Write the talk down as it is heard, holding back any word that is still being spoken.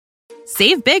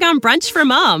Save big on brunch for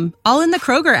mom, all in the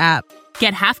Kroger app.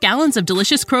 Get half gallons of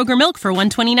delicious Kroger milk for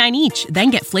 $1.29 each.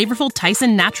 Then get flavorful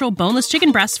Tyson natural boneless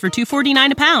chicken breasts for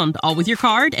 $2.49 a pound, all with your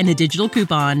card and a digital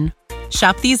coupon.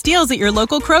 Shop these deals at your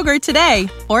local Kroger today,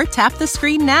 or tap the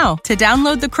screen now to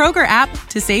download the Kroger app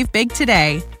to save big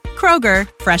today. Kroger,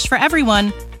 fresh for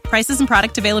everyone. Prices and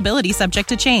product availability subject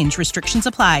to change. Restrictions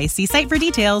apply. See site for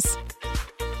details.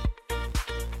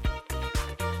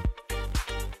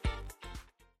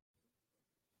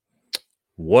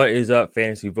 What is up,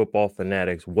 fantasy football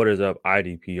fanatics? What is up,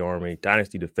 IDP Army,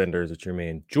 Dynasty Defenders? It's your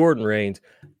man, Jordan Rains,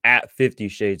 at 50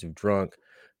 Shades of Drunk.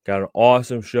 Got an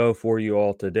awesome show for you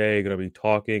all today. Going to be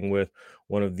talking with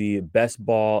one of the best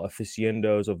ball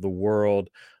aficionados of the world.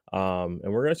 And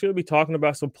we're just going to be talking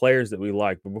about some players that we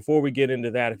like. But before we get into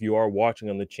that, if you are watching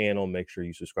on the channel, make sure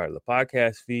you subscribe to the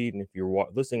podcast feed. And if you're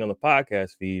listening on the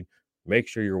podcast feed, make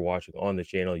sure you're watching on the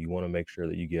channel. You want to make sure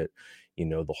that you get,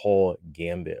 the whole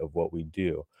gambit of what we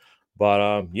do.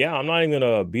 But yeah, I'm not even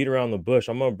going to beat around the bush.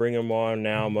 I'm going to bring him on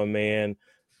now, my man,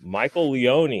 Michael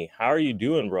Leone. How are you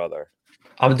doing, brother?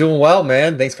 I'm doing well,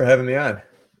 man. Thanks for having me on.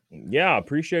 Yeah,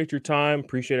 appreciate your time.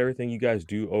 Appreciate everything you guys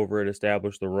do over at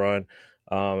Establish the Run.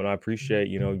 And I appreciate,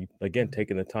 again,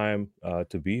 taking the time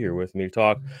to be here with me to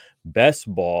talk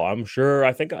best ball. I'm sure,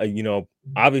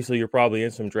 obviously you're probably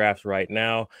in some drafts right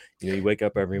now. You wake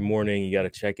up every morning, you got to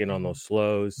check in on those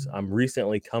slows. I'm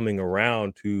recently coming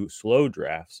around to slow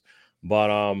drafts,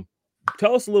 but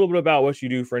tell us a little bit about what you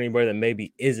do for anybody that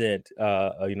maybe isn't,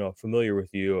 familiar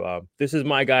with you. This is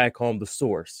my guy. I call him the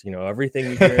source.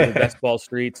 Everything you hear in the best ball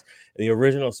streets, the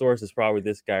original source is probably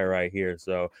this guy right here.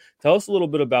 So tell us a little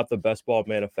bit about the Best Ball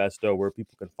Manifesto, where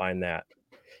people can find that.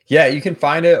 Yeah, you can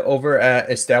find it over at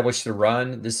Establish the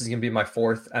Run. This is going to be my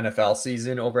 4th NFL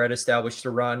season over at Establish the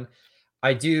Run.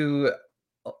 I do,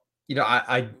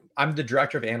 I'm the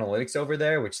director of analytics over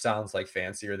there, which sounds like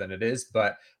fancier than it is,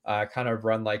 but kind of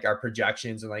run like our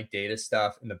projections and like data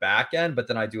stuff in the back end. But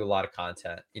then I do a lot of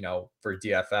content, for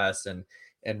DFS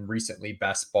and recently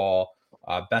Best Ball.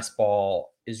 Best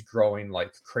Ball is growing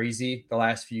like crazy the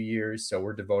last few years, so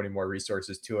we're devoting more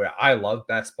resources to it. I love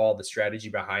Best Ball. The strategy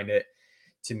behind it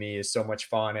to me is so much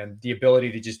fun, and the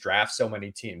ability to just draft so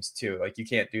many teams too. Like you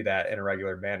can't do that in a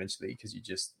regular managed league because you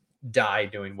just die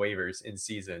doing waivers in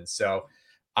season. So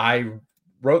I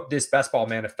wrote this Best Ball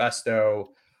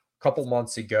Manifesto a couple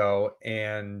months ago,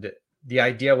 and the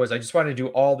idea was I just wanted to do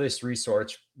all this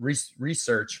research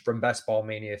from Best Ball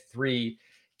Mania 3,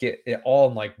 get it all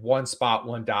in like one spot,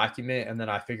 one document, and then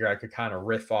I figure I could kind of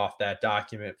riff off that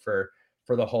document for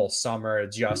the whole summer,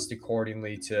 adjust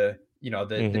accordingly to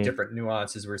the different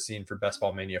nuances we're seeing for Best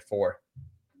Ball Mania 4.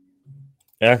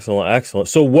 Excellent.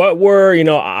 So what were,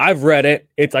 I've read it.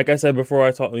 It's like I said before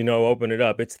I open it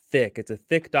up. It's thick. It's a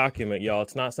thick document, y'all.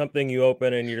 It's not something you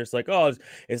open and you're just like, oh,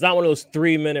 it's not one of those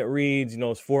 3-minute reads,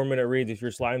 those 4-minute reads if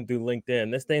you're sliding through LinkedIn.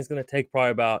 This thing's going to take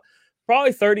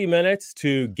probably 30 minutes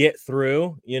to get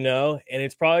through, and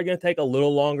it's probably going to take a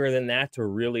little longer than that to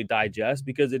really digest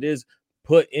because it is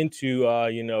put into,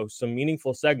 some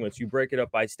meaningful segments. You break it up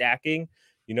by stacking.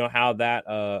 How that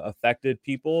affected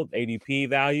people, ADP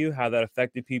value, how that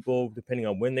affected people depending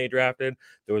on when they drafted.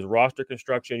 There was roster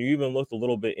construction. You even looked a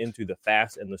little bit into the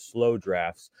fast and the slow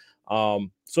drafts.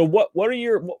 So what are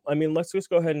your, let's just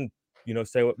go ahead and,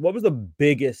 say what was the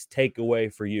biggest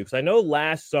takeaway for you? Because I know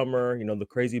last summer, the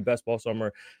crazy best ball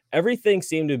summer, everything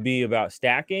seemed to be about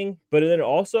stacking, but then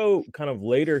also kind of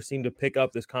later seemed to pick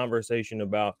up this conversation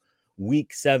about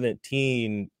week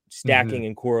 17 stacking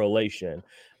and correlation.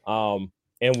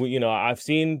 And I've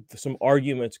seen some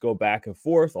arguments go back and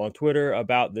forth on Twitter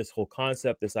about this whole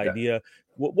concept, this idea.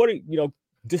 What are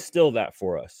distill that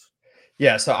for us?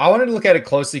 Yeah, so I wanted to look at it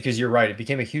closely because you're right. It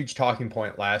became a huge talking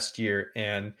point last year,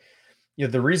 and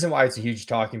the reason why it's a huge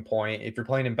talking point, if you're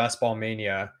playing in Best Ball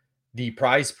Mania, the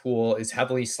prize pool is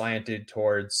heavily slanted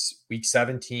towards week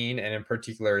 17, and in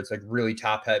particular, it's like really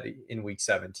top heavy in week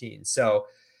 17. So,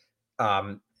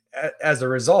 as a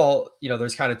result,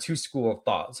 there's kind of two school of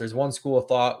thoughts. There's one school of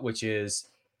thought, which is,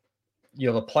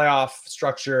 the playoff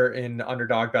structure in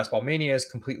Underdog Best Ball Mania is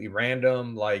completely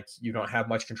random. Like you don't have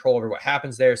much control over what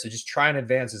happens there. So just try and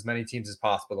advance as many teams as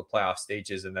possible to playoff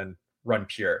stages and then run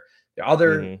pure. The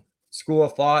other school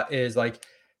of thought is like,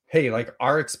 hey, like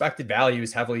our expected value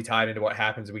is heavily tied into what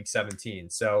happens in week 17.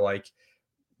 So like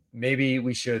maybe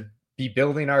we should be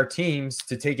building our teams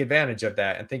to take advantage of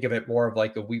that and think of it more of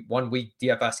like a 1 week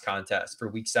DFS contest for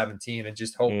week 17 and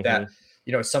just hope that,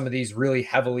 some of these really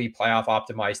heavily playoff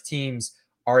optimized teams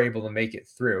are able to make it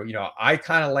through. I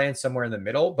kind of land somewhere in the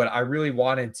middle, but I really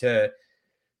wanted to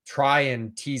try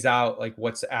and tease out like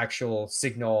what's actual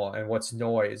signal and what's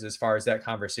noise as far as that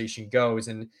conversation goes.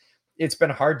 And it's been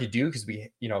hard to do because we,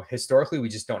 historically we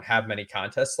just don't have many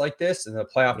contests like this. And the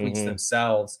playoff weeks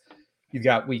themselves, you've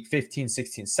got week 15,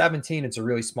 16, 17. It's a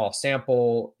really small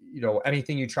sample.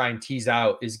 Anything you try and tease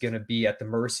out is going to be at the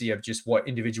mercy of just what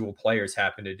individual players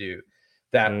happen to do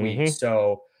that week.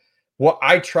 So what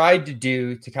I tried to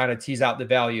do to kind of tease out the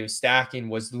value of stacking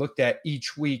was looked at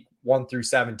each week 1 through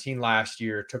 17 last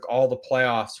year, took all the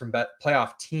playoffs from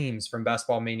playoff teams from Best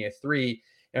Ball Mania 3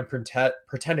 and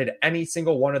pretended any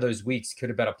single one of those weeks could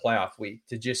have been a playoff week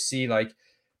to just see, like,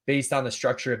 based on the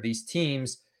structure of these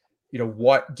teams,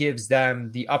 what gives them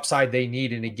the upside they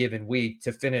need in a given week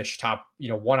to finish top,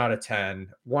 1 out of 10,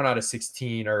 1 out of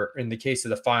 16, or in the case of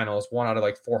the finals, 1 out of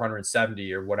like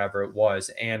 470 or whatever it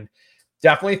was. And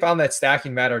definitely found that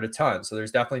stacking mattered a ton. So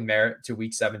there's definitely merit to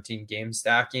week 17 game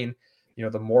stacking.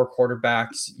 The more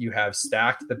quarterbacks you have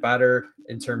stacked, the better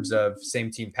in terms of same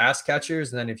team pass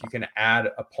catchers. And then if you can add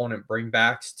opponent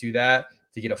bringbacks to that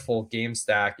to get a full game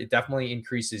stack, it definitely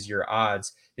increases your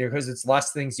odds, because it's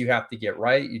less things you have to get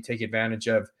right. You take advantage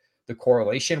of the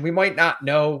correlation. We might not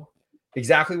know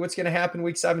exactly what's going to happen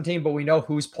week 17, but we know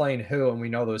who's playing who, and we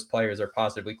know those players are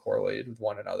positively correlated with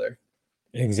one another.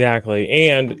 Exactly.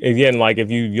 And again, like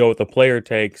if you go with the player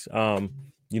takes,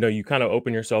 you kind of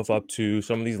open yourself up to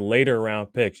some of these later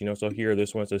round picks, so here,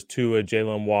 this one says Tua,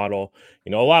 Jalen Waddle,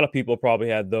 a lot of people probably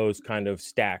had those kind of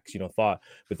stacks, thought,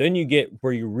 but then you get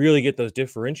where you really get those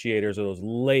differentiators of those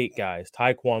late guys,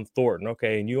 Tyquan Thornton.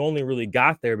 Okay. And you only really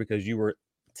got there because you were,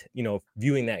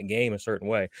 viewing that game a certain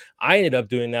way. I ended up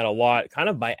doing that a lot, kind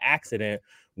of by accident,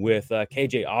 with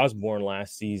KJ Osborne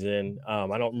last season.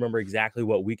 I don't remember exactly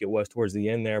what week it was towards the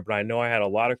end there, but I know I had a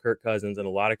lot of Kirk Cousins and a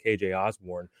lot of KJ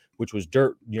Osborne, which was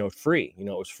dirt, free. It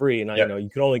was free. And, you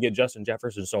can only get Justin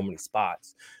Jefferson so many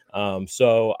spots.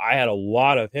 So I had a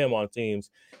lot of him on teams.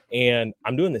 And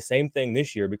I'm doing the same thing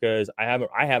this year because I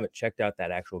haven't checked out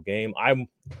that actual game. I'm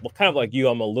kind of like you.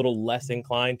 I'm a little less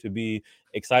inclined to be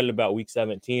excited about week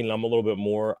 17. And I'm a little bit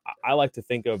more, I like to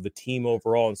think of the team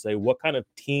overall and say, what kind of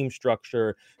team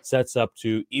structure sets up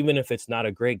to, even if it's not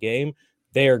a great game,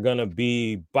 they are going to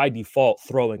be by default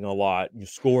throwing a lot,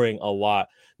 scoring a lot,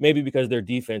 maybe because their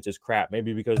defense is crap,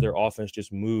 maybe because their offense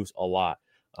just moves a lot.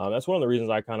 That's one of the reasons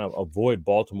I kind of avoid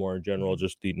Baltimore in general,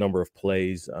 just the number of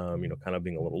plays, kind of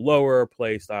being a little lower,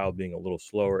 play style being a little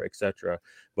slower, etc.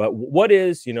 But what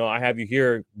is, I have you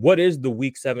here, what is the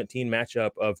week 17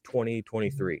 matchup of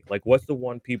 2023? Like, what's the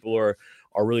one people are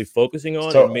really focusing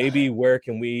on, and maybe where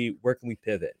can we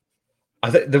pivot?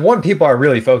 I think the one people are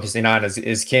really focusing on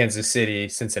is Kansas City,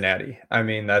 Cincinnati. I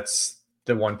mean, that's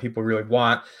the one people really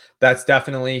want. That's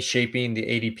definitely shaping the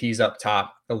ADPs up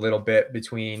top a little bit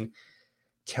between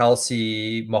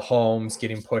Kelsey, Mahomes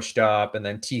getting pushed up, and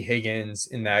then T. Higgins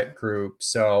in that group.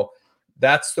 So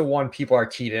that's the one people are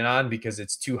keyed in on because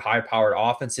it's two high-powered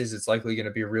offenses. It's likely going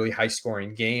to be a really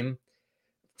high-scoring game.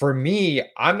 For me,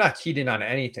 I'm not keyed in on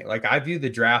anything. Like, I view the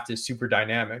draft as super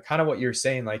dynamic. Kind of what you're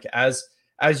saying, like as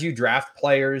you draft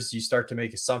players, you start to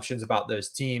make assumptions about those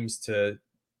teams to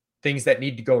things that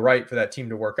need to go right for that team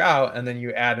to work out. And then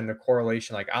you add in the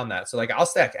correlation like on that. So like I'll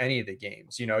stack any of the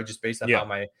games, just based on how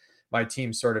my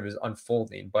team sort of is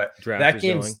unfolding. But that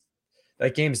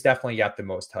game's definitely got the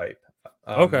most hype.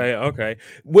 Okay.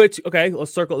 Let's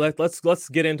circle that. Let's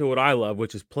get into what I love,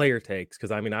 which is player takes.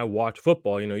 Because I watch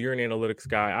football. You're an analytics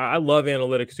guy. I love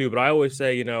analytics too, but I always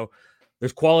say,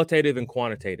 there's qualitative and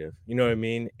quantitative. You know what I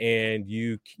mean? And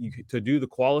you to do the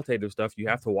qualitative stuff, you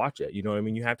have to watch it. You know what I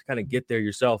mean? You have to kind of get there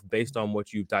yourself based on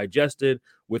what you've digested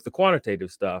with the quantitative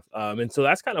stuff. And so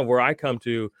that's kind of where I come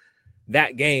to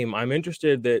that game. I'm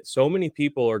interested that so many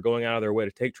people are going out of their way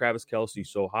to take Travis Kelce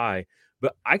so high,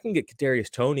 but I can get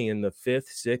Kadarius Toney in the 5th,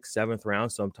 6th, 7th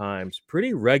round sometimes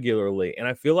pretty regularly. And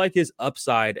I feel like his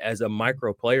upside as a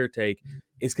micro player take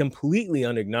is completely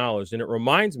unacknowledged. And it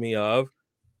reminds me of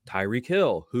Tyreek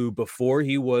Hill, who before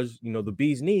he was, the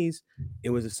bee's knees, it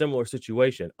was a similar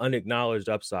situation, unacknowledged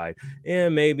upside.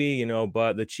 And maybe,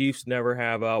 but the Chiefs never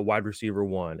have a wide receiver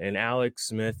one, and Alex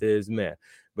Smith is meh.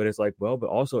 But it's like, well,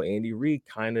 but also Andy Reid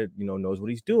kind of, knows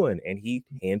what he's doing, and he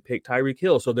handpicked Tyreek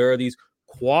Hill. So there are these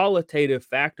qualitative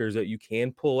factors that you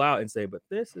can pull out and say, but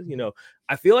this is,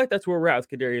 I feel like that's where we're at with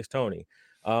Kadarius Toney.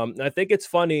 I think it's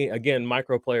funny, again,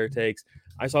 micro player takes.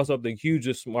 I saw something huge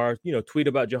this smart, tweet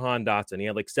about Jahan Dotson. He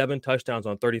had like 7 touchdowns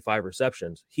on 35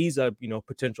 receptions. He's a,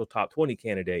 potential top 20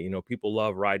 candidate. People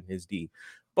love riding his D.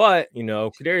 But,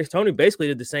 Kadarius Toney basically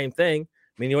did the same thing.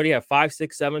 I mean, you already have 5,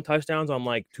 6, 7 touchdowns on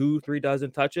like 2-3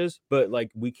 dozen touches, but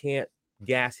like we can't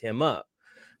gas him up.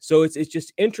 So it's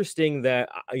just interesting that,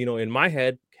 in my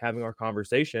head, having our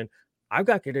conversation, I've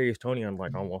got Kadarius Toney on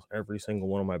like almost every single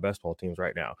one of my best ball teams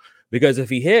right now, because if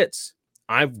he hits,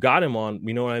 I've got him on,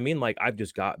 you know what I mean? Like I've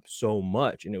just got so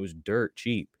much, and it was dirt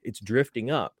cheap. It's drifting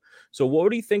up. So what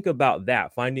do you think about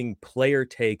that? Finding player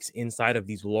takes inside of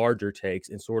these larger takes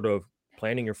and sort of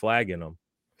planting your flag in them.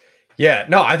 Yeah,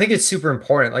 no, I think it's super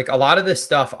important. Like a lot of this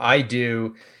stuff I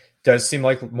do does seem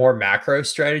like more macro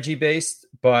strategy based,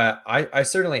 but I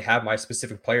certainly have my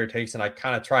specific player takes, and I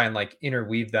kind of try and like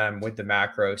interweave them with the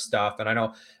macro stuff. And I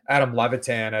know Adam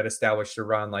Levitan at Established to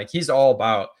Run, like he's all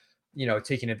about,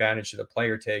 taking advantage of the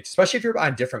player takes, especially if you're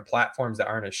on different platforms that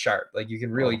aren't as sharp. Like you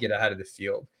can really get ahead of the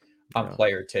field on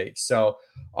player takes. So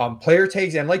player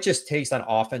takes and like just takes on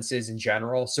offenses in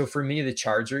general. So for me, the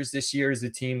Chargers this year is the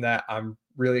team that I'm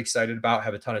really excited about,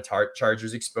 have a ton of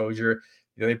Chargers exposure.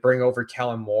 They bring over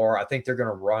Kellen Moore. I think they're going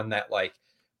to run that like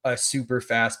a super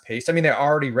fast pace. I mean, they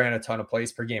already ran a ton of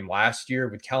plays per game last year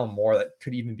with Kellen Moore. That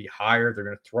could even be higher. They're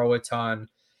going to throw a ton.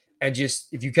 And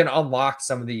just if you can unlock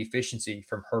some of the efficiency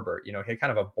from Herbert, he had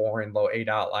kind of a boring low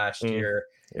ADOT last year.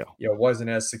 Wasn't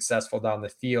as successful down the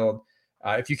field.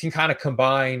 If you can kind of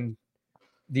combine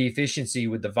the efficiency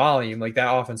with the volume, like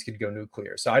that offense could go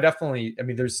nuclear. So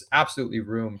there's absolutely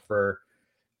room for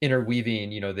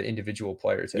interweaving, the individual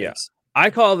player takes. Yeah. I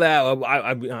call that,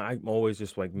 I'm always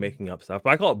just like making up stuff, but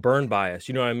I call it burn bias.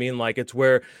 You know what I mean? Like it's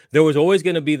where there was always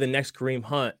going to be the next Kareem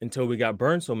Hunt until we got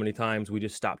burned so many times, we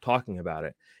just stopped talking about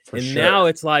it. Now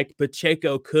it's like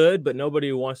Pacheco could, but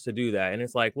nobody wants to do that. And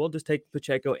it's like, well, just take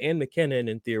Pacheco and McKinnon,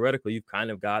 and theoretically, you've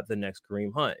kind of got the next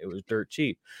Kareem Hunt. It was dirt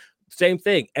cheap. Same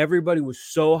thing. Everybody was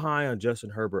so high on Justin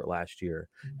Herbert last year.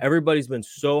 Everybody's been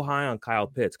so high on Kyle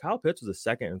Pitts. Kyle Pitts was a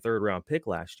second and third round pick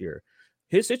last year.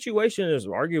 His situation has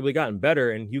arguably gotten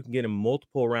better, and you can get him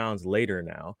multiple rounds later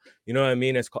now. You know what I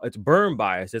mean? It's burn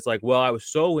bias. It's like, well, I was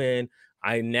so in.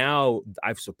 I'm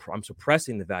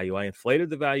suppressing the value. I inflated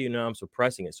the value. Now I'm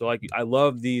suppressing it. So like, I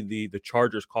love the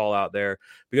Chargers call out there,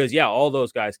 because all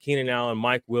those guys, Keenan Allen,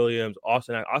 Mike Williams,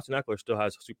 Austin Eckler still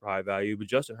has super high value, but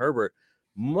Justin Herbert,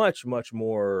 much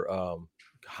more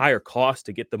higher cost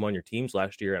to get them on your teams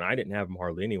last year, and I didn't have them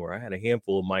hardly anywhere. I had a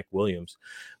handful of Mike Williams,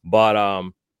 but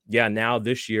now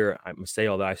this year I must say,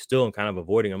 although I still am kind of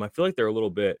avoiding them, I feel like they're a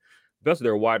little bit, especially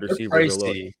their wide receivers,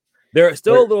 they're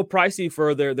still a little pricey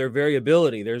for their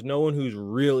variability. There's no one who's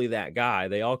really that guy.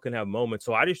 They all can have moments.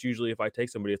 So I just usually, if I take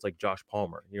somebody, it's like Josh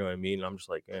Palmer, you know what I mean? I'm just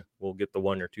like, we'll get the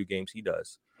 1 or 2 games he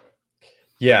does.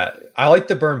 Yeah, I like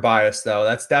the burn bias though.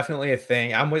 That's definitely a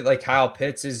thing. I'm with like Kyle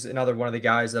Pitts is another one of the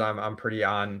guys that I'm pretty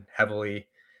on heavily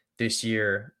this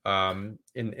year. In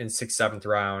 6th, 7th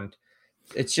round.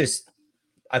 It's just,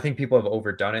 I think people have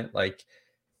overdone it. Like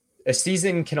a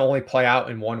season can only play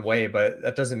out in one way, but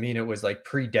that doesn't mean it was like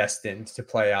predestined to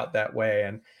play out that way.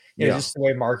 And just the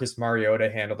way Marcus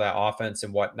Mariota handled that offense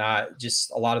and whatnot,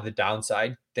 just a lot of the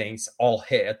downside things all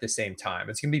hit at the same time.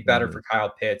 It's gonna be better for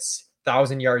Kyle Pitts.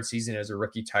 1,000-yard season as a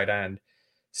rookie tight end,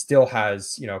 still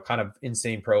has, kind of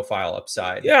insane profile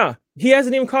upside. Yeah. He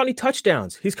hasn't even caught any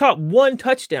touchdowns. He's caught 1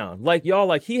 touchdown. Like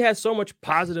he has so much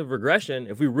positive regression.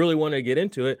 If we really want to get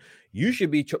into it,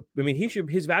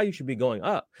 his value should be going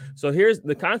up. So here's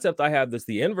the concept I have. That's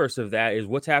the inverse of that is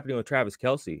what's happening with Travis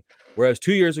Kelce. Whereas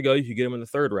 2 years ago, you could get him in the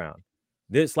 3rd round.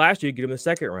 This last year, you get him in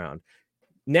the 2nd round.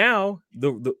 Now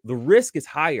the risk is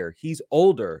higher. He's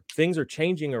older. Things are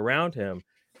changing around him.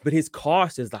 But his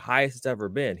cost is the highest it's ever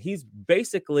been. He's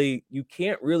basically, you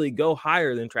can't really go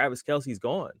higher than Travis Kelce's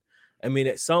gone. I mean,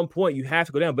 at some point you have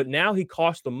to go down, but now he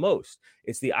costs the most.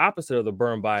 It's the opposite of the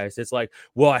burn bias. It's like,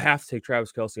 well, I have to take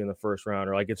Travis Kelce in the 1st round,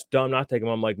 or like, it's dumb not taking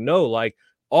him. I'm like, no, like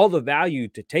all the value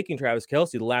to taking Travis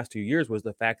Kelce the last 2 years was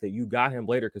the fact that you got him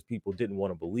later because people didn't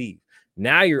want to believe.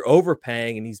 Now you're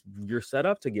overpaying and you're set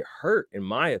up to get hurt, in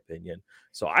my opinion.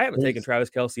 So I haven't taken Travis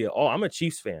Kelce at all. I'm a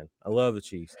Chiefs fan. I love the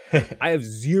Chiefs. I have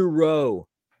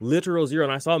literal zero.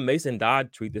 And I saw Mason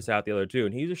Dodd tweet this out the other too.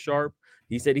 And he's a sharp.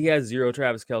 He said he has 0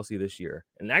 Travis Kelce this year.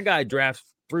 And that guy drafts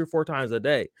 3 or 4 times a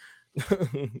day.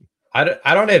 I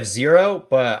don't have 0,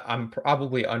 but I'm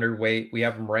probably underweight. We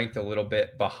have him ranked a little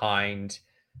bit behind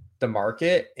the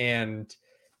market, and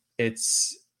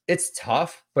it's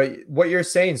tough. But what you're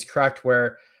saying is correct,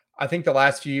 where I think the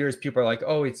last few years people are like,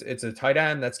 oh, it's a tight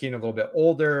end that's getting a little bit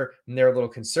older and they're a little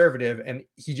conservative, and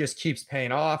he just keeps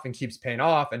paying off and keeps paying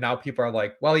off. And now people are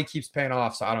like, well, he keeps paying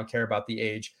off, so I don't care about the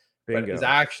age. Bingo. But it's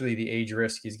actually the age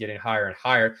risk is getting higher and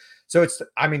higher. So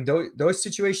those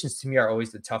situations to me are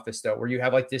always the toughest though, where you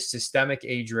have like this systemic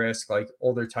age risk, like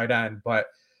older tight end, but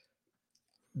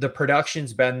the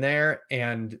production's been there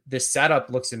and the setup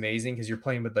looks amazing because you're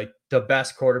playing with like the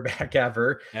best quarterback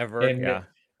ever. And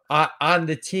on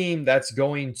the team that's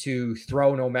going to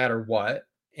throw no matter what.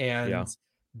 and Yeah,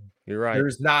 you're right.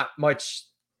 there's not much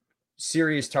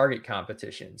serious target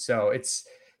competition. So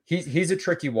he's a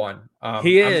tricky one.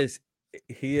 He is.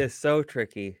 He is so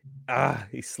tricky.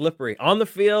 He's slippery on the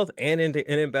field and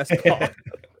in best ball.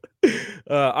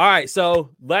 All right, so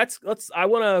let's. I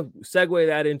want to segue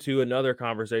that into another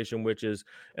conversation, which is,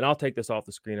 and I'll take this off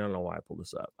the screen. I don't know why I pulled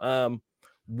this up.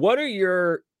 What are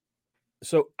your?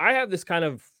 So I have this kind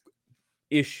of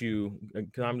issue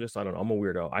because I don't know. I'm a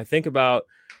weirdo. I think about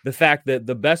the fact that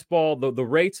the best ball, the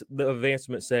rates, the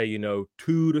advancement say 2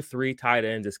 to 3 tight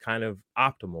ends is kind of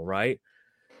optimal, right?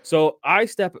 So I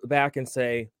step back and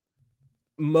say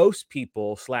most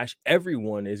people /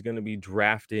 everyone is going to be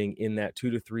drafting in that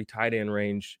 2 to 3 tight end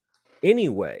range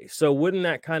anyway. So wouldn't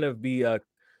that kind of be a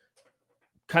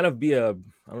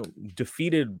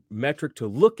defeated metric to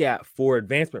look at for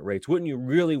advancement rates? Wouldn't you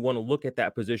really want to look at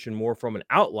that position more from an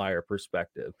outlier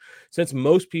perspective? Since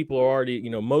most people are already,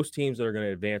 most teams that are going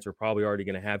to advance are probably already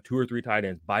going to have 2 or 3 tight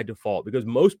ends by default, because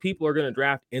most people are going to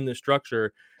draft in the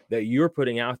structure that you're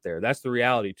putting out there. That's the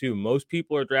reality too. Most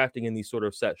people are drafting in these sort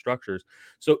of set structures.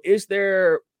 So is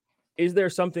there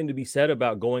something to be said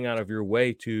about going out of your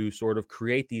way to sort of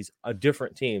create these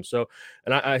different teams? So,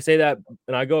 and I say that,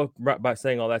 and I go by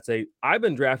saying all that, I've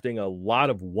been drafting a lot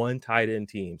of one tight end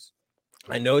teams.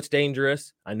 I know it's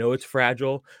dangerous. I know it's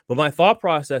fragile, but my thought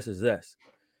process is this.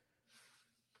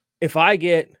 If I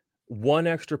get one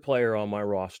extra player on my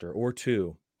roster or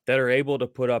two that are able to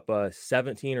put up a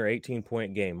 17 or 18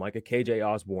 point game, like a KJ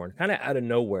Osborne, kind of out of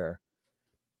nowhere,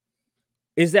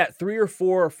 is that 3 or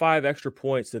 4 or 5 extra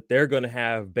points that they're going to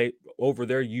have over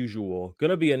their usual going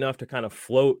to be enough to kind of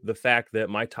float the fact that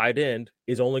my tight end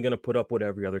is only going to put up what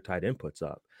every other tight end puts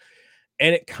up?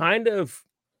 And it kind of,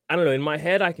 I don't know, in my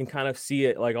head, I can kind of see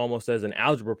it like almost as an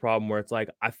algebra problem where it's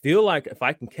like, I feel like if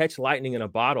I can catch lightning in a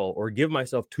bottle or give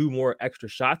myself 2 more extra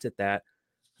shots at that,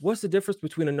 what's the difference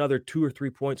between another 2 or 3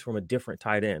 points from a different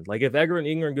tight end? Like if Edgar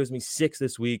Ingram gives me 6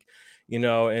 this week,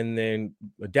 and then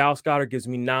Dallas Goedert gives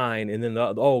me 9, and then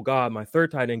my third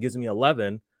tight end gives me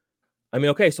 11. I mean,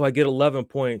 okay, so I get 11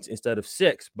 points instead of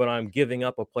 6, but I'm giving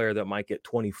up a player that might get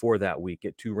 24 that week,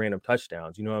 get 2 random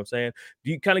touchdowns. You know what I'm saying?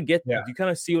 Do you kind of get? Yeah. Do you kind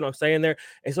of see what I'm saying there?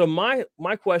 And so my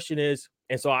question is,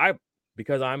 and so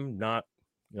because I'm not,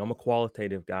 I'm a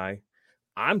qualitative guy.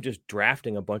 I'm just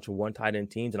drafting a bunch of one tight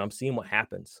end teams and I'm seeing what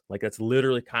happens. Like that's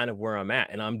literally kind of where I'm at.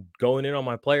 And I'm going in on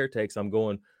my player takes. I'm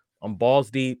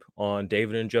balls deep on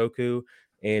David Njoku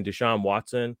and Deshaun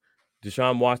Watson.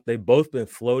 They've both been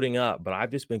floating up, but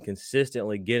I've just been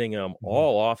consistently getting them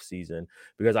all off season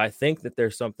because I think that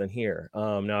there's something here.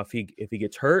 Now if he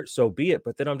gets hurt, so be it.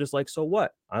 But then I'm just like, so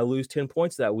what? I lose 10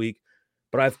 points that week,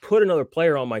 but I've put another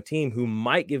player on my team who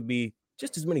might give me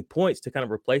just as many points to kind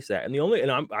of replace that.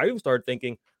 I even started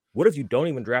thinking, what if you don't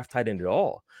even draft tight end at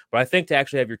all? But I think to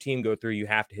actually have your team go through, you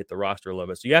have to hit the roster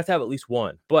limit. So you have to have at least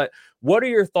one. But what are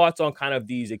your thoughts on kind of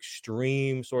these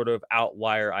extreme sort of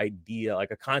outlier idea, like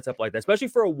a concept like that, especially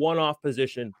for a one-off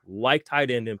position like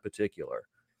tight end in particular?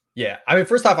 Yeah. I mean,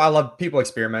 first off, I love people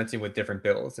experimenting with different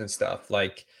builds and stuff.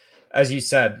 Like, as you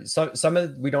said,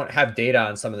 we don't have data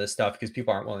on some of this stuff because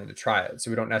people aren't willing to try it.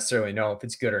 So we don't necessarily know if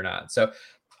it's good or not. So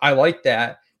I like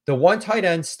that. The one tight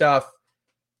end stuff,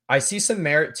 I see some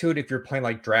merit to it if you're playing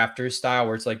like drafters style,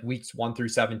 where it's like weeks 1 through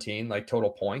 17, like total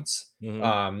points.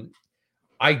 Mm-hmm.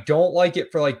 I don't like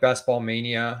it for like Best Ball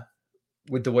Mania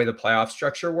with the way the playoff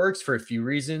structure works for a few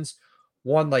reasons.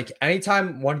 One, like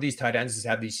anytime one of these tight ends has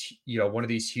had these, one of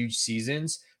these huge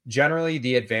seasons, generally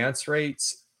the advance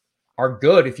rates are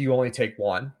good if you only take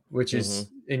one, which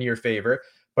is in your favor,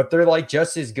 but they're like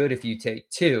just as good if you take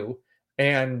 2.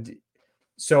 And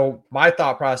so my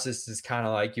thought process is kind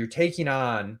of like you're taking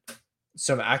on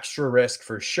some extra risk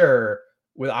for sure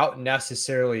without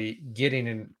necessarily getting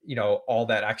in, all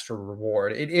that extra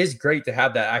reward. It is great to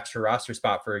have that extra roster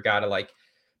spot for a guy to like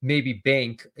maybe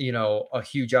bank, a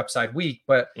huge upside week,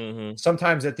 but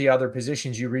sometimes at the other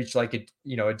positions you reach like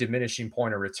a diminishing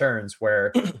point of returns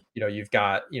where, you've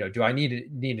got, do I need an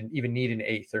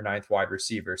 8th or 9th wide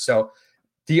receiver? So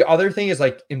the other thing is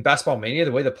like in Best Ball Mania,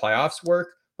 the way the playoffs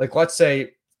work, like let's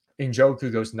say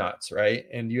Njoku goes nuts, right?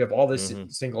 And you have all this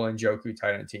single Njoku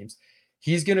tight end teams.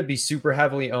 He's going to be super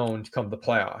heavily owned come the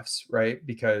playoffs, right?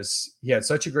 Because he had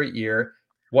such a great year.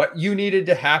 What you needed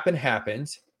to happen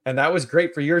happened. And that was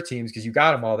great for your teams because you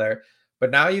got them all there. But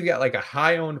now you've got like a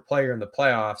high owned player in the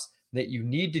playoffs that you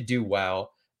need to do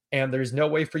well. And there's no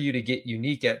way for you to get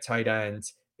unique at tight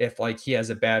ends if like he has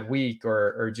a bad week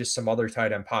or just some other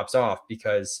tight end pops off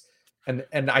because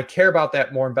and I care about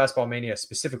that more in Best Ball Mania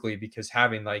specifically because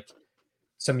having like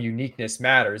some uniqueness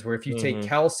matters where if you take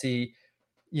Kelsey,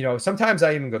 sometimes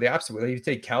I even go the opposite way. You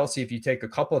take Kelsey, if you take a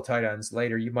couple of tight ends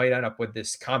later, you might end up with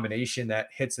this combination that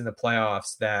hits in the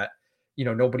playoffs that,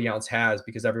 nobody else has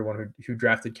because everyone who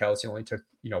drafted Kelsey only took,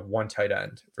 one tight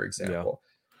end, for example.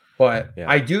 But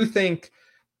I do think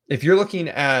if you're looking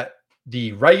at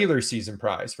the regular season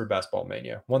prize for Best Ball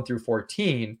Mania, 1 through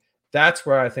 14, that's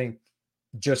where I think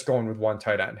just going with one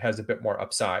tight end has a bit more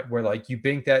upside, where like you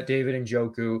think that David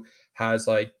Njoku has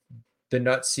like the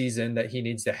nut season that he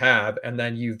needs to have, and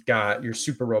then you've got you're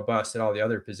super robust at all the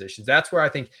other positions. That's where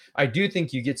I do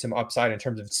think you get some upside in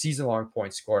terms of season long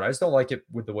points scored. I just don't like it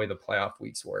with the way the playoff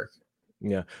weeks work.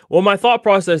 Yeah. Well, my thought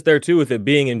process there too, with it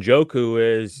being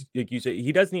Njoku, is like you said,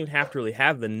 he doesn't even have to really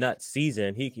have the nut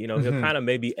season. He'll kind of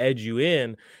maybe edge you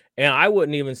in. And I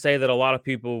wouldn't even say that a lot of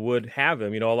people would have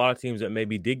him. A lot of teams that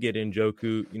maybe did get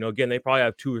Njoku, again, they probably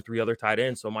have 2 or 3 other tight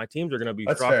ends. So my teams are going to be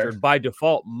structured by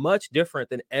default much different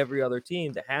than every other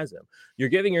team that has him. You're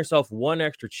giving yourself one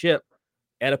extra chip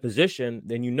at a position,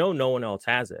 then no one else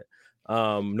has it.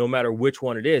 No matter which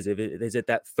one it is. Is it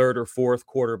that third or fourth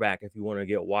quarterback, if you want to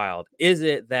get wild? Is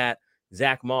it that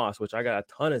Zach Moss, which I got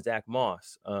a ton of Zach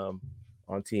Moss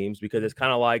on teams, because it's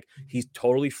kind of like he's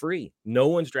totally free. No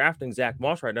one's drafting Zach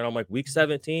Moss right now. I'm like, week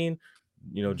 17,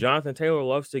 Jonathan Taylor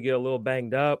loves to get a little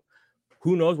banged up.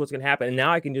 Who knows what's going to happen? And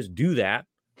now I can just do that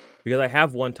because I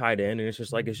have one tight end, and it's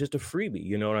just a freebie.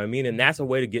 You know what I mean? And that's a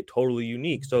way to get totally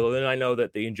unique. So then I know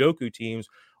that the Njoku teams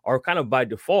are kind of by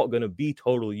default going to be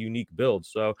totally unique builds.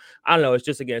 So I don't know. It's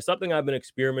just, again, something I've been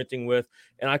experimenting with.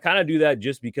 And I kind of do that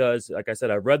just because, like I said,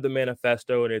 I've read the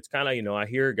manifesto, and it's kind of, I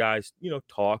hear guys,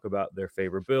 talk about their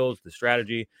favorite builds, the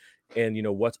strategy, and,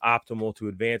 what's optimal to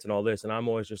advance and all this. And I'm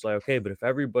always just like, okay, but if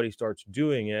everybody starts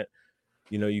doing it,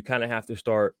 you kind of have to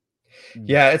start.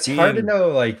 Yeah. It's hard to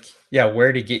know,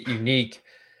 where to get unique.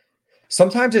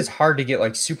 Sometimes it's hard to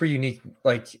get super unique,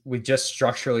 with just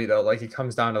structurally though, it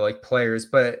comes down to players,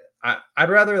 but I'd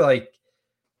rather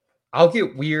I'll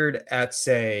get weird at,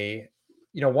 say,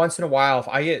 once in a while, if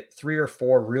I get 3 or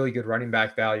 4 really good running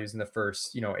back values in the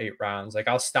first, 8 rounds,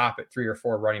 I'll stop at 3 or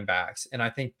 4 running backs. And I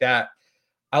think that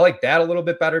I like that a little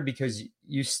bit better because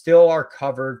you still are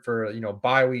covered for,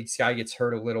 bye weeks. Guy gets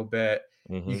hurt a little bit.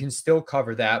 You can still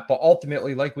cover that. But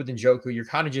ultimately, like with Njoku, you're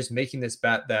kind of just making this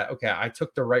bet that, okay, I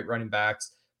took the right running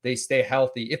backs. They stay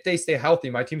healthy. If they stay healthy,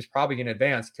 my team's probably going to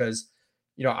advance because,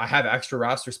 I have extra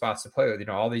roster spots to play with.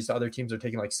 All these other teams are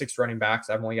taking 6 running backs.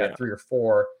 I've only got 3 or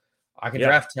 4. I can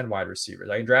draft 10 wide receivers.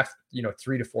 I can draft,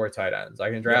 3 to 4 tight ends.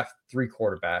 I can draft 3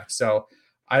 quarterbacks. So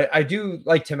I do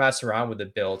like to mess around with the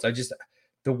builds.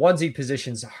 The onesie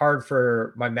position's hard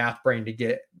for my math brain to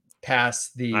get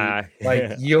past the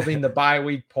yielding the bye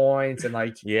week points and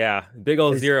big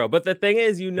old zero. But the thing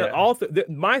is,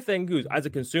 my thing goes as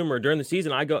a consumer during the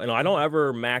season, I go and I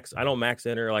don't max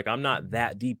enter. I'm not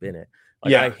that deep in it.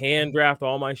 I hand draft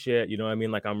all my shit. You know what I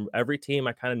mean? I'm every team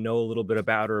I kind of know a little bit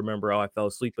about or remember, I fell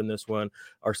asleep in this one,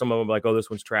 or some of them like, oh,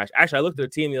 this one's trash. Actually, I looked at a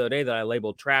team the other day that I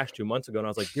labeled trash 2 months ago, and I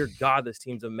was like, dear God, this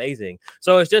team's amazing.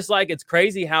 So it's just it's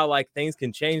crazy how things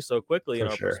can change so quickly in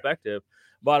our perspective.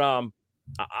 But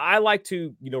I like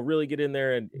to, really get in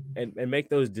there and make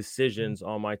those decisions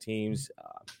on my teams.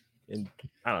 And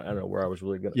I don't know where I was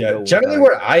really going to go. Generally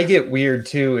where I get weird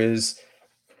too is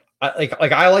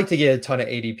I like to get a ton of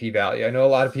ADP value. I know a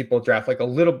lot of people draft a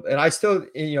little, and I still,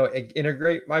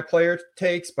 integrate my player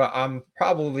takes, but I'm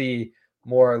probably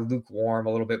more lukewarm,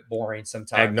 a little bit boring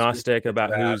sometimes. Agnostic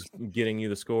about who's getting you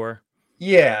the score.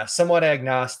 Yeah, somewhat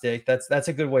agnostic. That's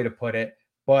a good way to put it.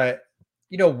 But,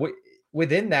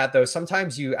 within that though,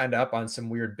 sometimes you end up on some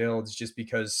weird builds just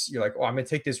because you're like, oh, I'm going to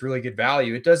take this really good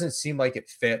value. It doesn't seem like it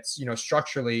fits,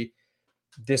 structurally.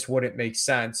 This wouldn't make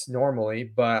sense normally,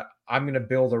 but I'm going to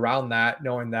build around that,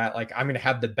 knowing that I'm going to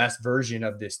have the best version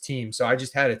of this team. So I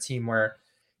just had a team where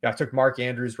I took Mark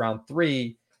Andrews round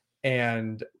 3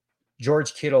 and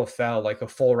George Kittle fell a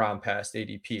full round past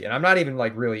ADP. And I'm not even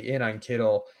really in on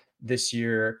Kittle this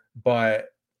year, but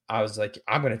I was like,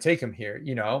 I'm going to take him here.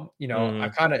 I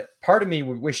kind of, part of me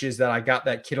wishes that I got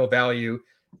that Kittle value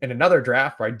in another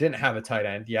draft where I didn't have a tight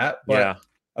end yet, but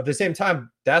at the same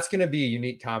time, that's going to be a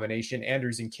unique combination,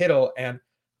 Andrews and Kittle. And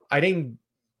I didn't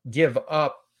give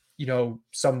up,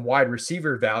 some wide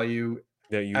receiver value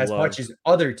as much as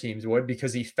other teams would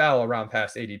because he fell around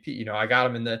past ADP. I got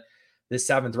him in the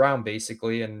 7th round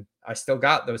basically, and I still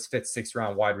got those 5th, 6th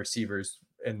round wide receivers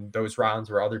in those rounds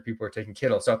where other people are taking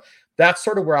Kittle. So that's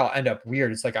sort of where I'll end up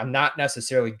weird. It's I'm not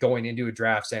necessarily going into a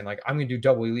draft saying I'm going to do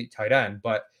double elite tight end,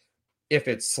 but if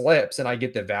it slips and I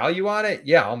get the value on it,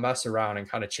 I'll mess around and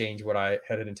kind of change what I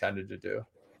had intended to do.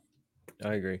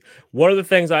 I agree. One of the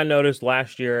things I noticed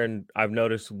last year, and I've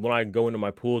noticed when I go into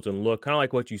my pools and look, kind of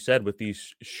like what you said with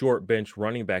these short bench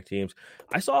running back teams,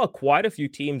 I saw quite a few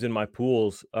teams in my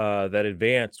pools that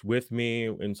advanced with me,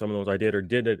 and some of those I did or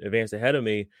didn't advance ahead of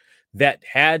me, that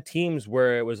had teams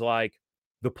where it was like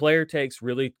the player takes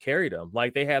really carried them.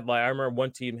 Like they had, like I remember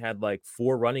one team had like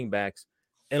 4 running backs,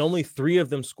 and only 3 of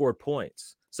them scored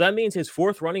points. So that means his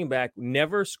 4th running back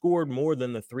never scored more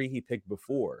than the 3 he picked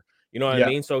before. You know what I Yeah.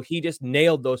 mean? So he just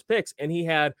nailed those picks, and he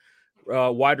had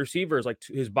wide receivers, like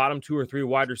his bottom 2 or 3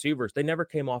 wide receivers. They never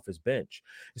came off his bench.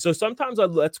 So sometimes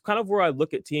that's kind of where I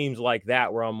look at teams like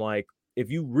that, where I'm like, if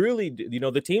you really,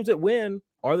 the teams that win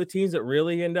are the teams that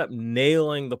really end up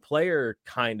nailing the player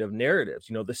kind of narratives.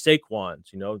 The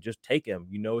Saquons, just take him.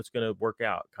 It's going to work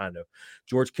out kind of.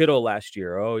 George Kittle last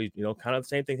year. Oh, kind of the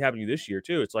same thing happening this year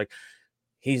too. It's like,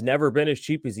 he's never been as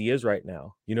cheap as he is right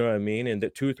now. You know what I mean? And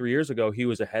that 2 or 3 years ago, he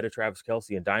was ahead of Travis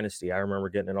Kelce in Dynasty. I remember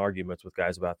getting in arguments with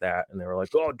guys about that. And they were like,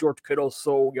 oh, George Kittle's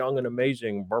so young and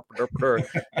amazing.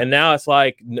 And now it's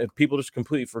like people just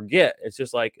completely forget. It's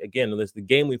just like, again, the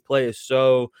game we play is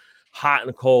so hot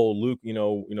and cold. Luke,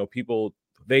 people,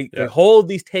 they hold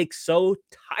these takes so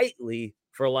tightly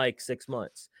for like 6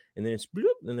 months. And then it's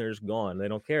and they're just gone. They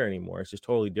don't care anymore. It's just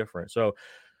totally different. So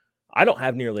I don't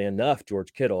have nearly enough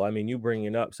George Kittle. I mean, you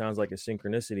bringing it up sounds like a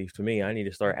synchronicity to me. I need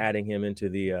to start adding him into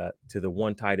the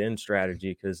one tight end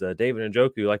strategy because David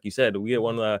Njoku, like you said, we get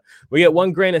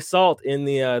one grain of salt in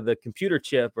the computer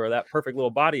chip or that perfect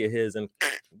little body of his, and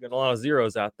get a lot of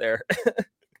zeros out there.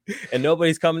 And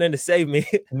nobody's coming in to save me.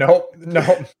 Nope.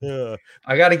 Yeah.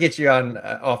 I got to get you on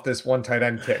off this one tight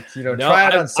end kick. No, try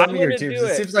it on some of your wouldn't teams. do It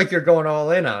it. seems like you're going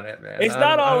all in on it, man. It's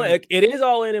not all in. It is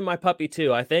all in my puppy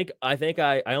too. I think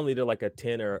I only did like a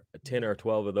 10 or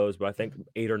 12 of those, but I think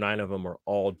 8 or 9 of them are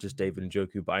all just David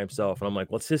Njoku by himself. And I'm like,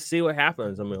 let's just see what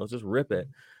happens. I mean, let's just rip it.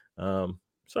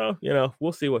 So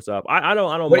we'll see what's up. I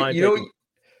don't mind.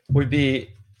 Would be,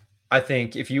 I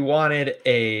think, if you wanted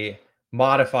a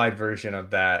modified version of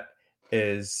that,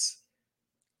 is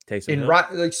in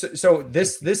like so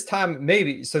this time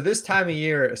maybe so this time of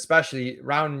year, especially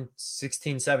around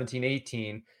 16, 17,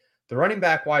 18, the running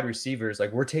back wide receivers,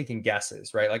 like we're taking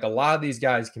guesses, right? Like a lot of these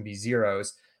guys can be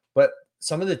zeros, but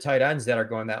some of the tight ends that are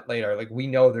going that late are like, we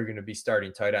know they're going to be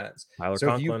starting tight ends.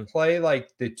 So if you play like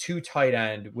the 2 tight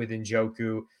end with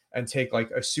Njoku and take like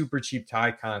a super cheap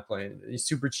Ty Conklin, a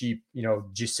super cheap,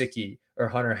 Gesicki or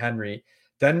Hunter Henry,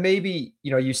 then maybe,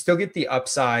 you still get the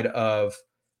upside of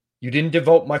you didn't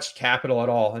devote much capital at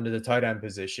all into the tight end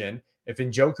position. If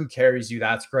Njoku carries you,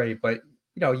 that's great. But,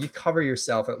 you cover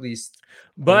yourself at least.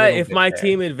 But if my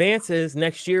team advances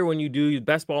next year, when you do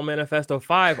Best Ball Manifesto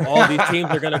 5, all these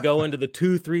teams are going to go into the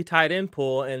 2-3 tight end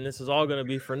pool, and this is all going to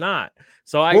be for naught.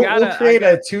 So we'll create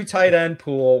a 2 tight end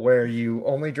pool where you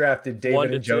only drafted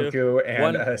David Njoku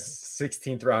and a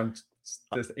 16th round,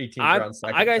 this 18th round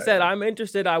second. Like I said, I'm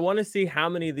interested. I want to see how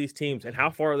many of these teams and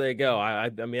how far they go. I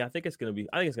mean, I think it's going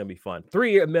to be fun.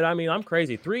 I'm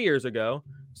crazy. 3 years ago,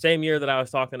 same year that I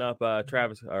was talking up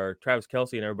Travis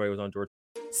Kelce and everybody was on George.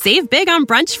 Save big on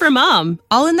brunch for mom,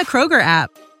 all in the Kroger app.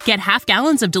 Get half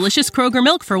gallons of delicious Kroger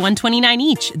milk for $1.29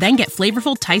 each. Then get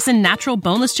flavorful Tyson natural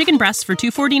boneless chicken breasts for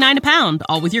 $2.49 a pound,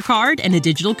 all with your card and a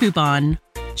digital coupon.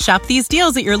 Shop these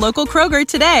deals at your local Kroger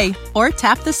today, or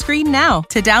tap the screen now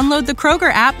to download the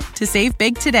Kroger app to save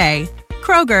big today.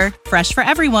 Kroger, fresh for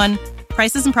everyone.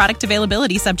 Prices and product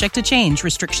availability subject to change.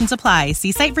 Restrictions apply.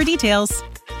 See site for details.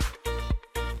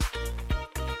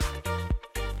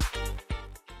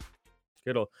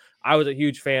 Kittle. I was a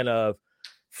huge fan of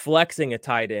flexing a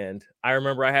tight end. I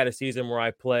remember I had a season where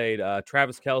I played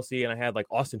Travis Kelce, and I had like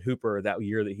Austin Hooper that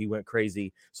year that he went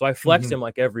crazy. So I flexed him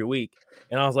like every week.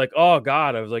 And I was like, oh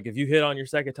God, I was like, if you hit on your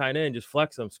second tight end, just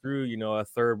flex him, screw, a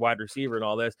third wide receiver and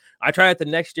all this. I tried it the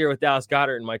next year with Dallas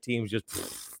Goedert, and my teams just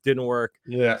didn't work.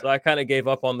 Yeah. So I kind of gave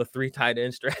up on the 3 tight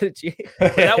end strategy.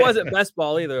 But that wasn't best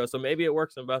ball either. So maybe it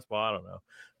works in best ball. I don't know.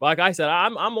 But like I said,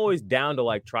 I'm always down to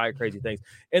like try crazy things.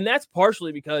 And that's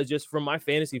partially because just from my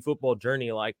fantasy football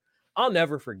journey, like I'll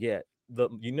never forget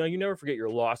you never forget your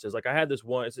losses. Like I had this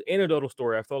one, it's an anecdotal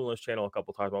story. I've told on this channel a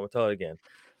couple times, but I'm gonna tell it again.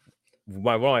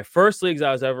 One of my first leagues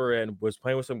I was ever in was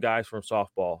playing with some guys from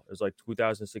softball. It was like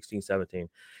 2016, 17.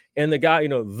 And the guy,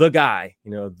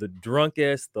 the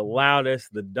drunkest, the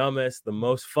loudest, the dumbest, the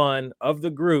most fun of the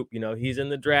group, he's in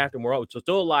the draft, and we're all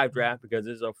still a live draft because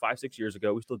this is 5-6 years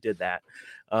ago. We still did that.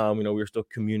 We were still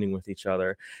communing with each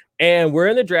other, and we're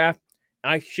in the draft.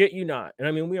 I shit you not. And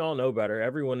I mean, we all know better.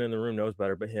 Everyone in the room knows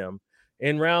better, but him.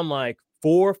 In round like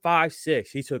 4, 5,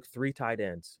 6, he took 3 tight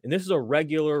ends. And this is a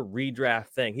regular redraft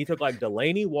thing. He took like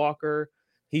Delaney Walker,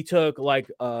 He took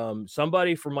like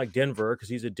somebody from like Denver because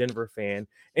he's a Denver fan,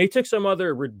 and he took some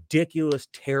other ridiculous,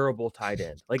 terrible tight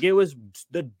end. Like it was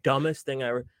the dumbest thing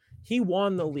ever. He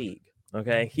won the league.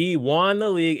 Okay, he won the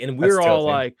league, and we're all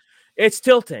like, it's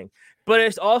tilting, but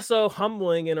it's also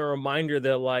humbling and a reminder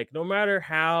that like no matter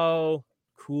how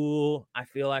cool I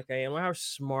feel like I am, how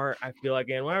smart I feel like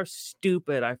I am, how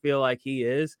stupid I feel like he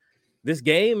is, this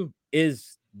game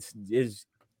is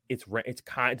it's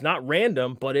not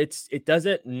random, but it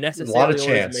doesn't necessarily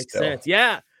always make sense.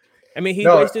 Yeah. I mean, he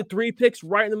wasted 3 picks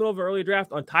right in the middle of an early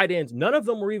draft on tight ends. None of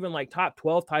them were even like top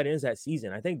 12 tight ends that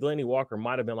season. I think Delaney Walker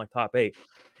might have been like top 8,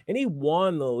 and he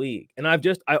won the league. And I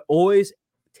always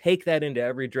take that into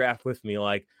every draft with me.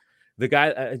 Like the guy,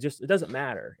 it doesn't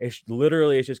matter. It's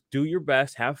just do your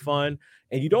best, have fun,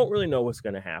 and you don't really know what's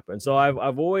going to happen. So I've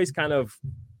always kind of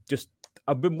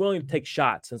I've been willing to take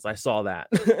shots since I saw that.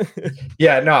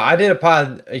 Yeah, no, I did a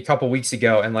pod a couple weeks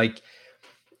ago, and like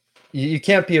you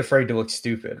can't be afraid to look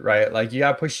stupid, right? Like you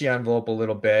got to push the envelope a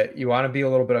little bit. You want to be a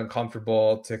little bit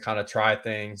uncomfortable to kind of try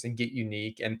things and get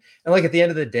unique. And like at the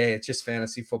end of the day, it's just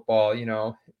fantasy football,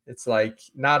 it's like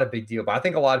not a big deal. But I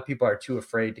think a lot of people are too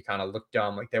afraid to kind of look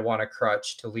dumb. Like they want a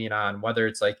crutch to lean on, whether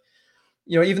it's like,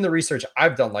 even the research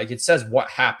I've done, like it says what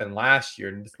happened last year,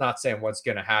 and it's not saying what's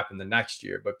going to happen the next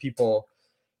year, but people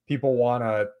want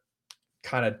to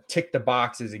kind of tick the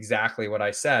boxes exactly what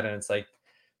I said. And it's like,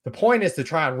 the point is to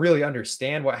try and really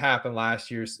understand what happened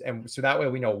last year. And so that way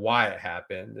we know why it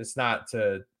happened. It's not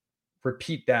to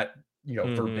repeat that,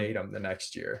 verbatim the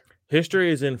next year.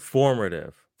 History is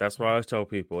informative. That's what I always tell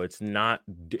people. It's not,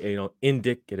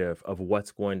 indicative of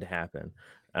what's going to happen.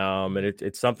 And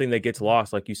it's something that gets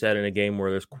lost, like you said, in a game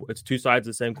where it's 2 sides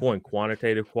of the same coin,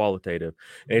 quantitative, qualitative.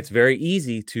 And it's very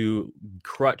easy to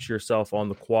crutch yourself on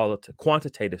the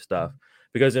quantitative stuff,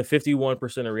 because in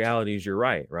 51% of realities, you're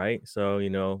right? So,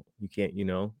 you can't,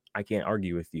 I can't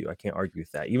argue with you. I can't argue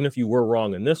with that. Even if you were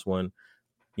wrong in this one,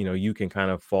 you can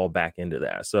kind of fall back into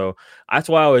that. So that's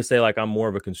why I always say, like, I'm more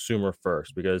of a consumer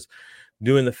first, because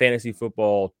doing the fantasy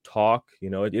football talk,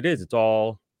 it's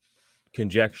all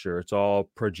conjecture, it's all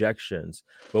projections.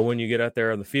 But when you get out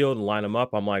there on the field and line them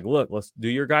up, I'm like, look, let's do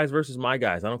your guys versus my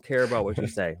guys. I don't care about what you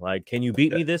say. Like, can you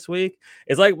beat me this week?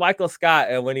 It's like Michael Scott,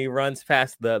 and when he runs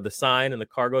past the sign and the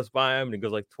car goes by him and it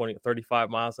goes like 35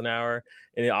 miles an hour,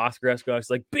 and the Oscar Escobar's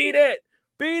like, beat it.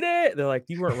 They're like,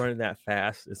 you weren't running that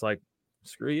fast. It's like,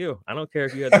 screw you. I don't care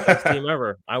if you had the best team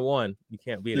ever. I won. You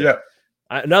can't beat it.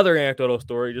 Another anecdotal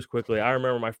story, just quickly. I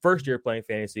remember my first year playing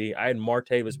fantasy. I had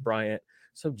Martavis Bryant.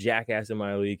 Some jackass in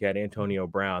my league had Antonio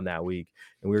Brown that week,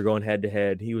 and we were going head to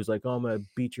head. He was like, "Oh, I'm gonna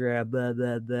beat your ass," blah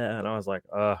blah blah, and I was like,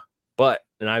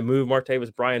 and I moved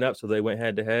Martavis Bryant up, so they went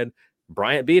head to head.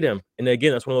 Bryant beat him, and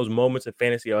again, that's one of those moments in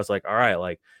fantasy. I was like, all right,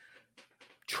 like,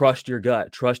 trust your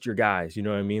gut, trust your guys. You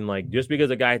know what I mean? Like, just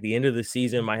because a guy at the end of the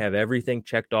season might have everything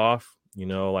checked off,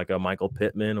 like a Michael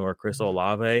Pittman or a Chris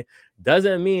Olave,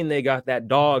 doesn't mean they got that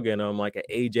dog in them like a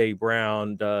AJ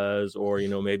Brown does, or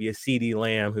maybe a CD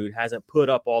Lamb who hasn't put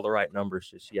up all the right numbers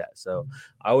just yet. So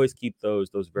I always keep those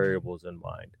variables in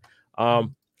mind. All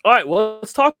right, well,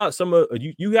 let's talk about some of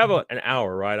you have an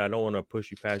hour, right? I don't want to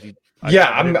push you past you.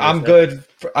 I'm good.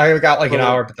 I got like an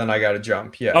hour, but then I got to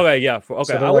jump. Yeah. Okay. Yeah. Okay.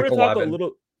 So I want to like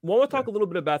talk a little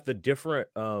bit about the different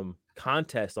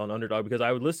contests on Underdog, because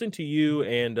I would listen to you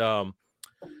and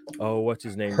what's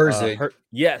his name?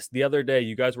 Yes, the other day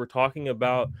you guys were talking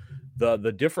about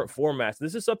the different formats.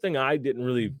 This is something I didn't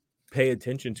really pay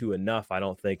attention to enough, I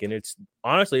don't think. And it's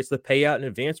honestly, it's the payout and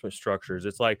advancement structures.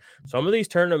 It's like some of these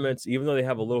tournaments, even though they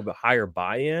have a little bit higher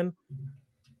buy-in,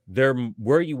 they're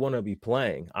where you want to be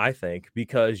playing, I think,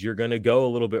 because you're going to go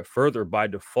a little bit further by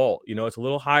default. It's a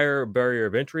little higher barrier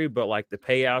of entry, but like the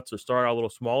payouts will start out a little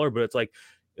smaller. But it's like,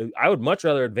 I would much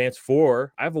rather advance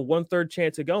 4. I have a 1/3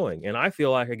 chance of going. And I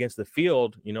feel like against the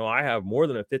field, I have more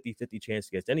than a 50-50 chance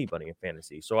against anybody in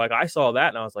fantasy. So like I saw that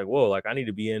and I was like, whoa, like I need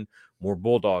to be in more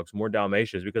Bulldogs, more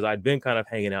Dalmatians, because I'd been kind of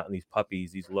hanging out in these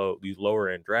puppies, these lower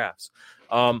end drafts.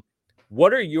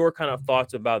 What are your kind of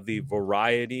thoughts about the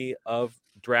variety of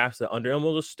drafts and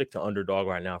we'll just stick to Underdog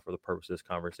right now for the purpose of this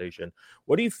conversation.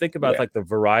 What do you think about like the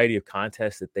variety of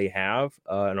contests that they have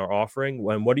and are offering?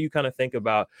 What do you kind of think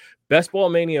about Best Ball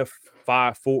Mania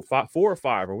 4 or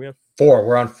 5? Are we on 4?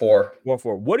 We're on 4.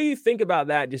 4. What do you think about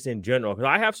that just in general? Because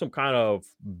I have some kind of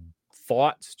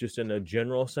thoughts just in a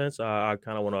general sense. I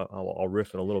kind of want to, I'll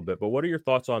riff in a little bit, but what are your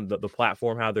thoughts on the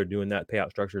platform, how they're doing that,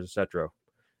 payout structures, etc.?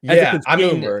 As a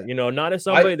consumer, not as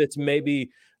somebody that's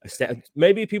maybe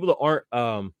people that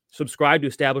aren't subscribed to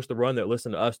Establish the Run that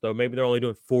listen to us, though. Maybe they're only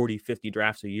doing 40-50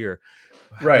 drafts a year.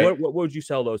 Right. What would you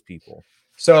sell those people?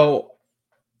 So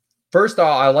First of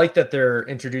all, I like that they're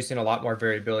introducing a lot more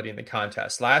variability in the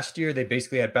contest. Last year, they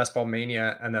basically had Best Ball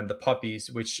Mania and then the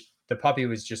puppies, which the puppy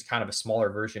was just kind of a smaller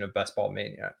version of Best Ball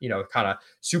Mania. Kind of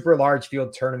super large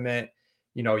field tournament.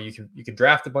 You can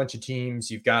draft a bunch of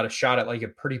teams. You've got a shot at like a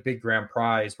pretty big grand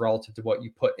prize relative to what you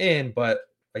put in, but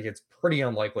like it's pretty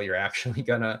unlikely you're actually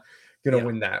gonna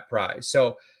win that prize.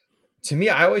 So to me,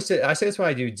 I say this when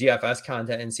I do DFS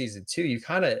content in season 2. You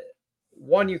kind of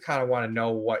want to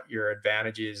know what your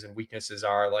advantages and weaknesses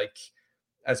are, like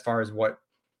as far as what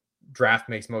draft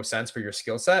makes most sense for your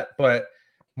skill set. But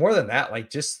more than that, like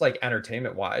just like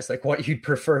entertainment wise, like what you'd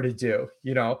prefer to do.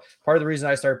 Part of the reason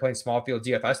I started playing small field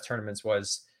DFS tournaments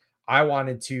was I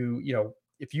wanted to,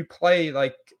 if you play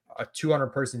like a 200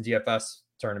 person DFS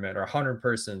tournament or 100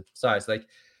 person size, like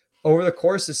over the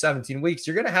course of 17 weeks,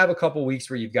 you're going to have a couple weeks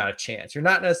where you've got a chance. You're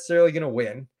not necessarily going to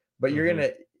win, but you're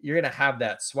going to have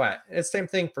that sweat. And it's the same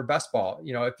thing for best ball.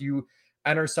 If you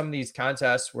enter some of these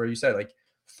contests where you said like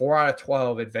 4 out of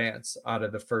 12 advance out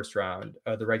of the first round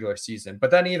of the regular season,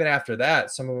 but then even after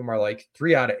that, some of them are like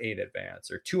 3 out of 8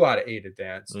 advance or 2 out of 8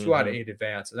 advance, 2 out of 8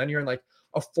 advance. And then you're in like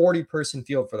a 40 person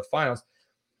field for the finals.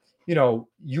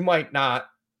 You might not,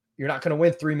 you're not going to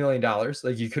win $3 million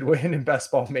like you could win in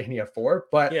Best Ball Mania 4,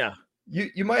 but Yeah.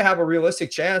 You might have a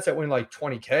realistic chance at winning like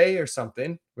 20K or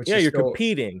something. Which yeah, is you're still,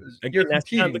 competing. You're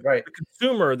competing, right? The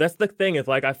consumer. That's the thing. It's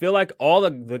like I feel like all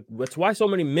that's why so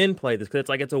many men play this, because it's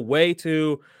like it's a way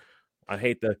to, I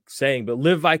hate the saying, but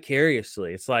live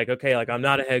vicariously. It's like, okay, like I'm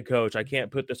not a head coach. I can't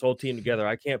put this whole team together.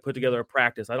 I can't put together a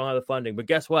practice. I don't have the funding. But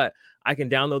guess what? I can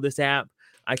download this app.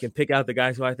 I can pick out the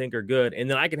guys who I think are good, and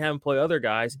then I can have them play other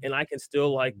guys, and I can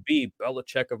still like be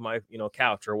Belichick of my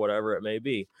couch or whatever it may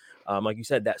be. Like you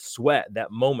said, that sweat, that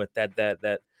moment,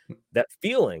 that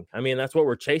feeling. I mean, that's what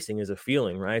we're chasing, is a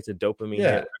feeling, right? It's a dopamine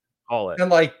hit, call it. And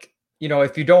like,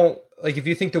 if you don't like, if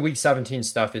you think the week 17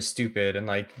 stuff is stupid and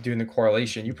like doing the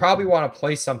correlation, you probably want to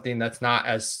play something that's not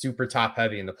as super top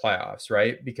heavy in the playoffs,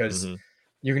 right? Because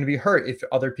you're going to be hurt if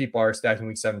other people are stacking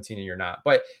week 17 and you're not.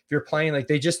 But if you're playing, like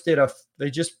they just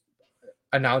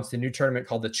announced a new tournament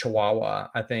called the Chihuahua.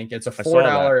 I think it's a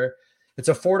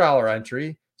 $4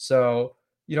 entry. So,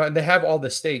 and they have all the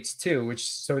stakes too,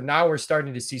 so now we're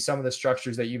starting to see some of the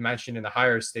structures that you mentioned in the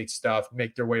higher stakes stuff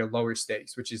make their way to lower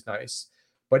stakes, which is nice.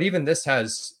 But even this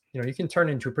has, you can turn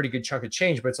into a pretty good chunk of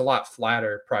change, but it's a lot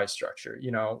flatter prize structure,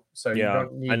 so you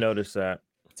don't need, I noticed that,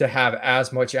 to have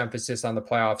as much emphasis on the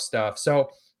playoff stuff.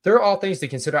 So there are all things to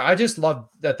consider. I just love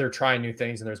that they're trying new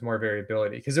things and there's more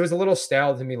variability, because it was a little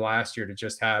stale to me last year to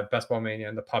just have Best Ball Mania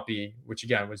and the puppy, which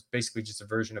again was basically just a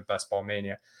version of Best Ball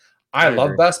Mania. I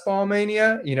love Best Ball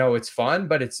Mania. It's fun,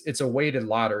 but it's a weighted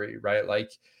lottery, right?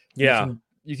 Like you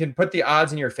can put the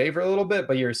odds in your favor a little bit,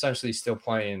 but you're essentially still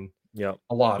playing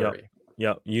a lottery.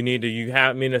 You need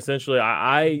to, essentially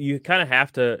you kind of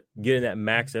have to get in that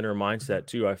max enter mindset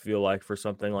too. I feel like for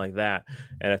something like that,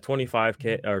 and at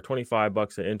 $25K or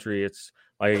 $25 an entry, it's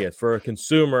like, again, for a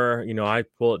consumer, I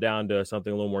pull it down to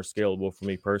something a little more scalable for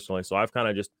me personally. So I've kind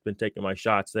of just been taking my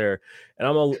shots there,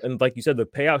 and like you said, the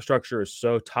payout structure is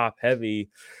so top heavy.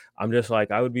 I'm just like,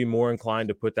 I would be more inclined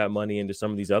to put that money into some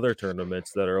of these other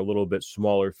tournaments that are a little bit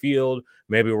smaller field,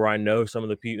 maybe where I know some of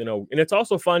the people, and it's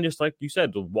also fun, just like you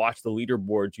said, to watch the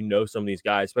leaderboards. Some of these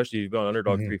guys, especially if you've been on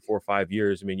Underdog 3, 4, 5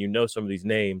 years. I mean, some of these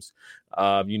names,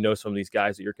 some of these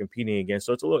guys that you're competing against.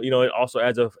 So it's a little, it also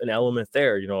adds an element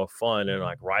there, of fun and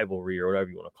like rivalry or whatever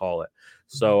you want to call it.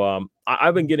 So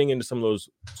I've been getting into some of those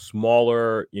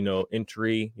smaller,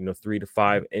 entry, 3 to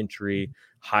 5 entry,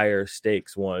 higher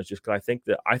stakes ones, just because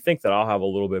I think that I'll have a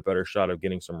little bit better shot of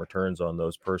getting some returns on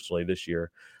those personally this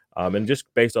year. And just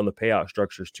based on the payout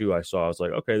structures too, I was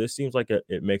like, okay, this seems like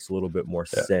it makes a little bit more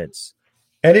sense.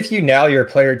 And if you nail your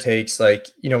player takes, like,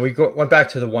 we went back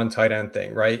to the one tight end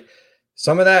thing, right?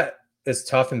 Some of that is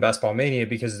tough in Best Ball Mania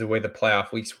because of the way the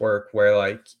playoff weeks work, where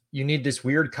like you need this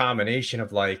weird combination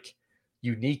of like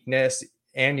uniqueness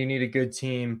and you need a good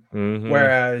team.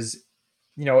 Whereas,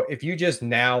 if you just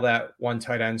nail that one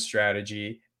tight end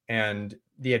strategy and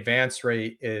the advance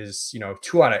rate is,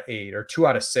 2 out of 8 or 2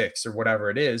 out of 6 or whatever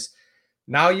it is,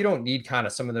 now you don't need kind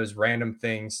of some of those random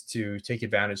things to take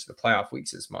advantage of the playoff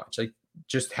weeks as much. Like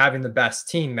just having the best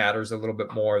team matters a little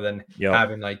bit more than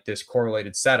having like this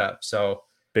correlated setup. So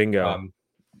bingo.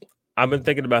 I've been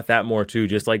thinking about that more too.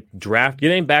 Just like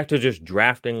getting back to just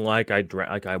drafting like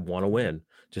I want to win.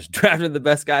 Just drafting the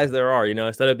best guys there are,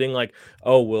 instead of being like,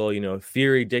 oh, well,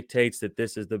 theory dictates that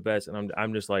this is the best. And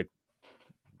I'm just like,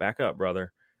 back up,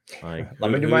 brother. Like,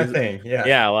 Let me do my thing. Yeah.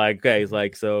 Yeah, like, okay, it's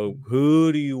like, so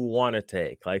who do you want to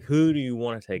take? Like, who do you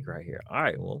want to take right here? All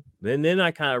right, well, then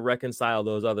I kind of reconcile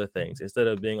those other things instead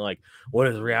of being like, what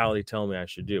does reality tell me I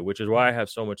should do? Which is why I have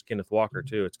so much Kenneth Walker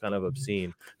too. It's kind of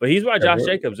obscene, but he's my Josh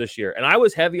Jacobs this year, and I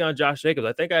was heavy on Josh Jacobs.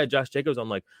 I think I had Josh Jacobs on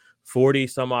like 40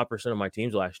 some odd % of my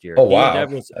teams last year. Oh, wow.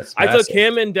 I took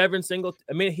him and Devin Singletary.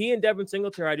 I mean, he and Devin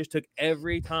Singletary, I just took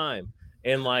every time.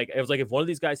 And like, it was like, if one of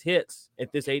these guys hits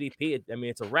at this ADP,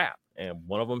 it's a wrap. And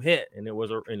one of them hit, and it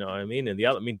was a, you know what I mean? And the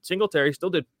other, Singletary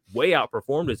still did way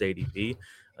outperformed his ADP.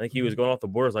 I think he was going off the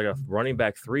board as like a running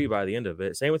back 3 by the end of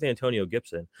it. Same with Antonio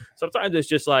Gibson. Sometimes it's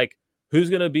just like, who's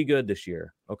going to be good this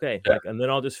year? Okay. Yeah. Like, and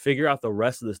then I'll just figure out the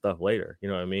rest of the stuff later. You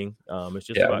know what I mean? It's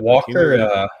just about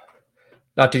Walker,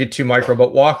 not to get too micro,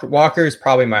 but Walker is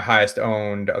probably my highest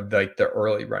owned of like the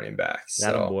early running backs.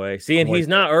 So boy. See, and he's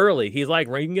not early. He's like,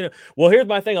 you can get well, here's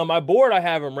my thing. On my board, I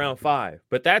have him round 5,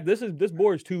 but this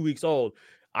board is 2 weeks old.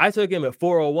 I took him at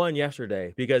 401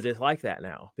 yesterday because it's like that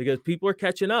now, because people are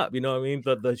catching up. You know what I mean?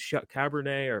 The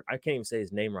Cabernet, or I can't even say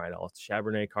his name right. It's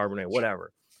Cabernet,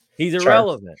 whatever. He's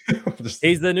irrelevant.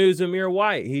 He's the new Zamir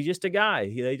White. He's just a guy.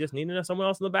 They just needed someone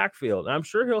else in the backfield. And I'm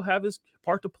sure he'll have his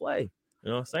part to play. You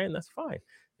know what I'm saying? That's fine.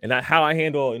 And how I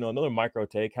handle, another micro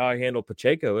take, how I handle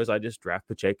Pacheco is I just draft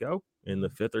Pacheco in the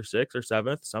 5th or 6th or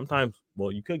 7th. Sometimes,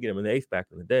 well, you could get him in the 8th back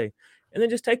in the day. And then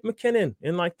just take McKinnon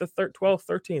in like the 12th,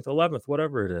 13th, 11th,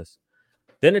 whatever it is.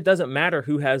 Then it doesn't matter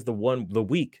who has the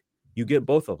week. You get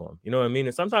both of them. You know what I mean?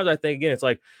 And sometimes I think, again, it's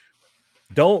like,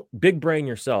 don't big brain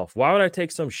yourself. Why would I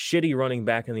take some shitty running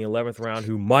back in the 11th round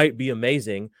who might be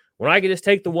amazing when I could just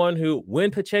take the one who,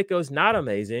 when Pacheco's not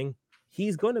amazing,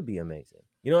 he's going to be amazing.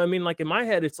 You know what I mean? Like, in my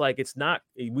head, it's like, it's not,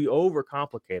 we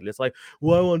overcomplicate it. It's like,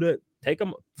 well, I want to take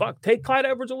him. Take Clyde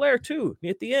Edwards-Helaire too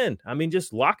at the end.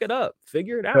 Just lock it up,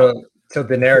 figure it out. So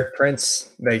Beneric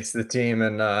Prince makes the team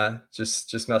and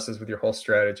just messes with your whole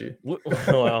strategy. Well,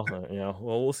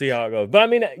 we'll see how it goes. But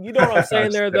you know what I'm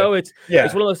saying there, though? It's one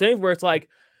of those things where it's like,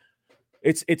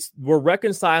 we're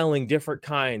reconciling different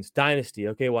kinds. Dynasty.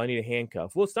 Okay, well, I need a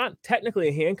handcuff. Well, it's not technically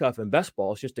a handcuff in best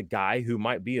ball. It's just a guy who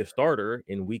might be a starter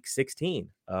in week 16.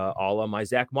 All on my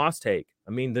Zach Moss take.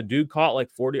 The dude caught like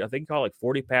 40. I think he caught like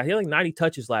 40 passes. He had like 90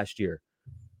 touches last year.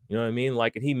 You know what I mean?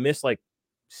 Like, and he missed like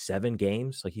 7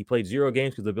 games. Like, he played 0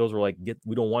 games because the Bills were like,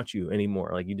 we don't want you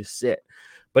anymore. Like, you just sit.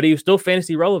 But he was still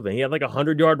fantasy relevant. He had like a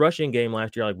 100-yard rushing game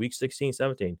last year, like week 16,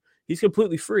 17. He's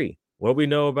completely free. What do we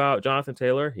know about Jonathan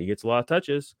Taylor? He gets a lot of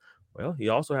touches. Well, he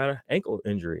also had an ankle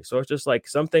injury. So it's just like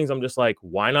some things I'm just like,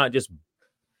 why not just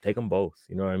take them both?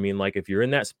 You know what I mean? Like, if you're in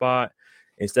that spot,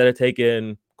 instead of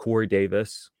taking Corey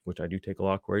Davis, which I do take a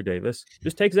lot of Corey Davis,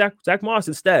 just take Zach Moss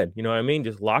instead. You know what I mean?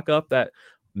 Just lock up that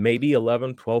maybe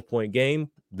 11, 12-point game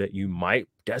that you might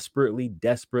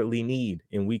desperately need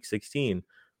in week 16.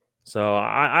 So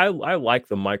I like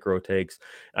the micro takes.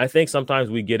 I think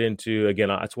sometimes we get into, again,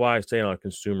 that's why I say on a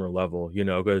consumer level,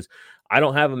 because I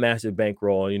don't have a massive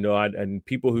bankroll, and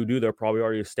people who do, they're probably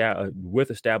already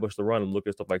established the run and look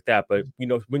at stuff like that. But,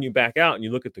 when you back out and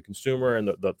you look at the consumer and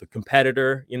the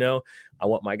competitor, I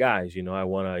want my guys, I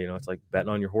want to, it's like betting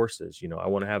on your horses, I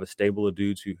want to have a stable of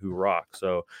dudes who rock.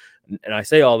 So, and I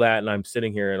say all that, and I'm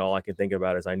sitting here and all I can think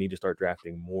about is I need to start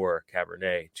drafting more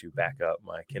Cabernet to back up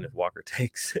my Kenneth Walker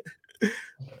takes.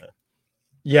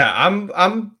 Yeah,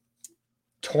 I'm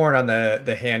torn on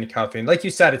the handcuffing. Like you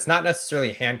said, it's not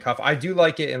necessarily a handcuff. I do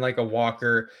like it in like a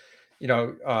Walker,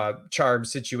 Charb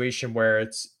situation where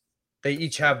they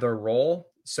each have their role.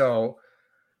 So,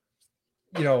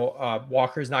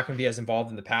 Walker's not going to be as involved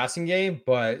in the passing game,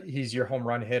 but he's your home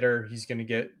run hitter. He's going to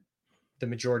get the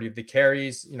majority of the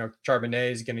carries.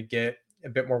 Charbonnet is going to get a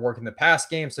bit more work in the pass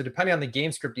game. So depending on the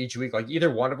game script each week, like either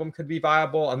one of them could be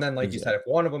viable. And then, like you said, if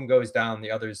one of them goes down,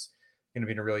 the other's going to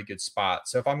be in a really good spot.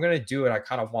 So if I'm going to do it, I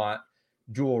kind of want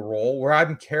dual role. Where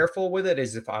I'm careful with it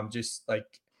is if I'm just like,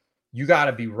 you got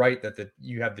to be right that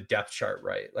you have the depth chart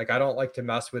right. Like, I don't like to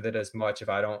mess with it as much if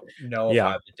I don't know if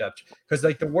I have the depth. Because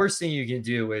like the worst thing you can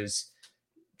do is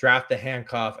draft the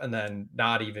handcuff and then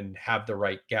not even have the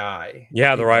right guy.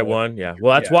 Yeah, the right one. Yeah.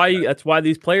 Well, that's why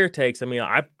these player takes.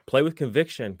 I play with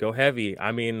conviction. Go heavy.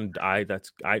 Don't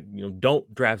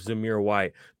draft Zamir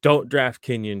White. Don't draft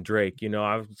Kenyon Drake.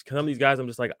 some of these guys I'm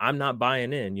just like, I'm not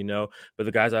buying in. But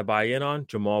the guys I buy in on,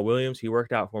 Jamal Williams, he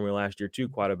worked out for me last year too,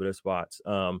 quite a bit of spots.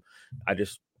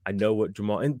 I know what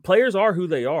Jamal, and players are who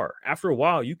they are. After a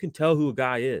while, you can tell who a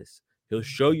guy is. He'll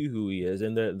show you who he is,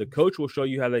 and the coach will show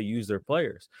you how they use their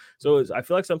players. So I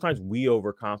feel like sometimes we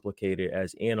overcomplicate it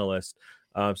as analysts.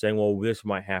 saying, well, this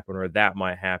might happen or that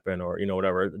might happen or,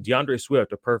 whatever. DeAndre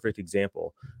Swift, a perfect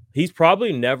example. He's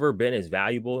probably never been as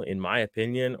valuable, in my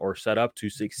opinion, or set up to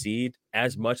succeed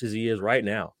as much as he is right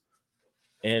now.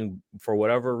 And for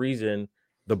whatever reason,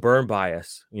 the burn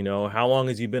bias, how long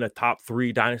has he been a top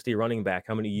 3 dynasty running back?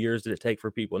 How many years did it take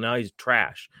for people? Now he's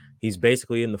trash. He's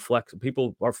basically in the flex.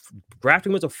 People are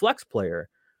drafting him as a flex player.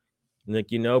 Like,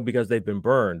 because they've been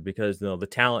burned, because the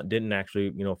talent didn't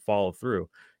actually, follow through.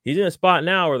 He's in a spot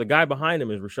now where the guy behind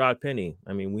him is Rashad Penny.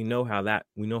 I mean, we know how that,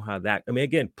 I mean,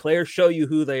 again, players show you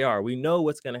who they are. We know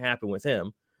what's going to happen with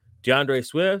him. DeAndre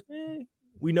Swift,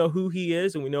 we know who he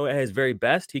is, and we know at his very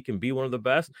best, he can be one of the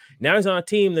best. Now he's on a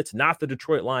team that's not the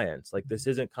Detroit Lions. Like, this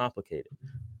isn't complicated,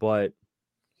 but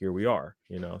here we are,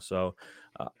 so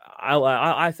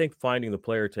I think finding the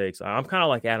player takes, I'm kind of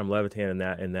like Adam Levitan in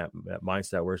that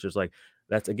mindset where it's just like,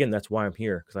 that's why I'm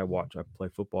here. Cause I play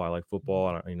football. I like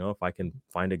football. And if I can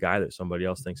find a guy that somebody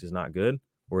else thinks is not good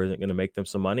or isn't going to make them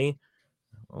some money,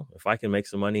 well, if I can make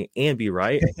some money and be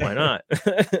right, why not?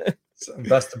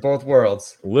 Best of both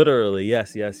worlds. Literally.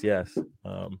 Yes.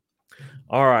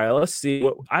 All right, let's see.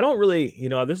 I don't really,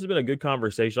 this has been a good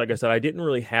conversation. Like I said, I didn't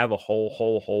really have a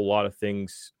whole lot of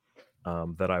things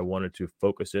that I wanted to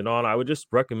focus in on. I would just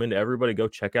recommend to everybody go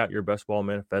check out your Best Ball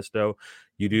Manifesto.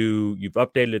 You've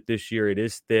updated it this year. It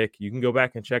is thick. You can go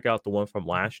back and check out the one from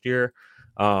last year.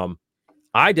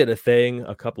 I did a thing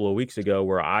a couple of weeks ago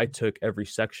where I took every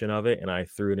section of it and I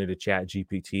threw it into Chat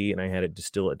GPT and I had it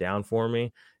distill it down for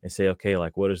me and say, okay,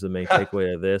 like, what is the main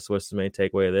takeaway of this? What's the main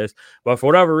takeaway of this? But for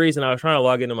whatever reason, I was trying to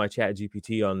log into my Chat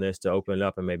GPT on this to open it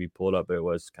up and maybe pull it up. But it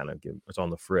was it's on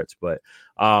the fritz. But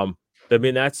I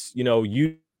mean, that's,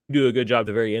 you do a good job at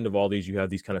the very end of all these. You have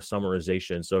these kind of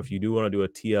summarizations. So if you do want to do a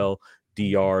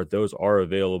TLDR, those are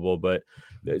available. But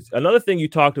another thing you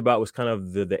talked about was kind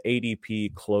of the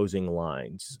ADP closing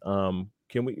lines. I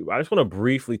just want to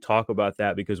briefly talk about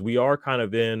that because we are kind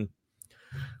of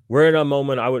we're in a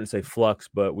moment, I wouldn't say flux,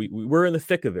 but we're in the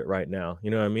thick of it right now.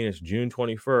 You know what I mean? It's June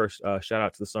 21st. Shout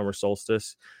out to the summer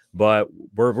solstice, but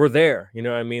we're there. You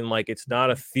know what I mean? Like, it's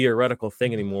not a theoretical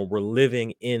thing anymore. We're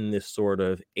living in this sort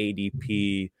of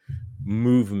ADP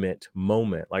movement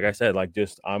moment. Like I said, like,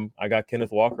 I got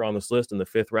Kenneth Walker on this list in the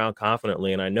 5th round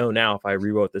confidently, and I know now if I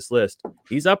rewrote this list,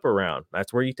 he's up around.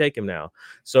 That's where you take him now.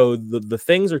 So the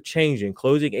things are changing.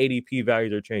 Closing ADP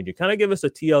values are changing. Kind of give us a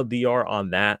TLDR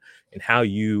on that and how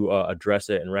you address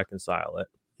it and reconcile it.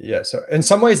 Yeah, so in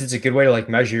some ways, it's a good way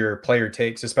to measure your player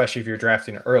takes, especially if you're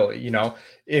drafting early.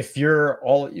 If you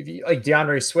like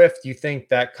DeAndre Swift, you think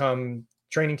that come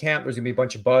training camp, there's gonna be a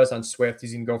bunch of buzz on Swift.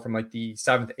 He's gonna go from the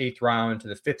 7th, 8th round to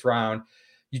the 5th round.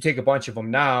 You take a bunch of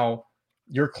them now.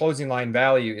 Your closing line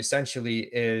value essentially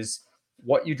is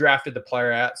what you drafted the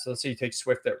player at. So let's say you take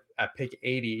Swift at pick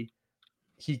 80.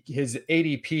 His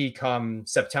ADP come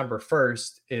September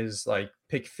 1st is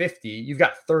pick 50. You've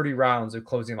got 30 rounds of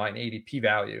closing line ADP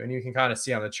value. And you can kind of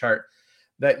see on the chart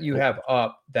that you have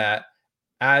up that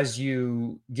as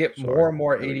you get more and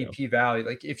more ADP value,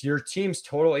 like if your team's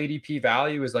total ADP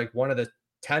value is one of the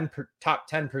top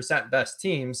 10% best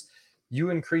teams,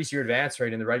 you increase your advance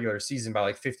rate in the regular season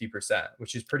by 50%,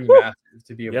 which is pretty massive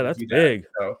to be able to do that. Big.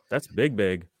 So that's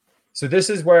big. So this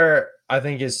is where I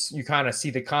think you kind of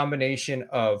see the combination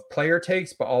of player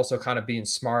takes, but also kind of being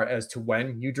smart as to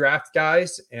when you draft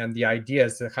guys. And the idea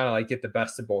is to kind of get the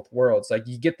best of both worlds. Like,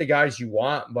 you get the guys you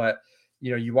want, but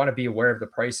you want to be aware of the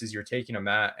prices you're taking them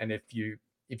at. And if you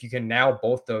can nail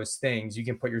both those things, you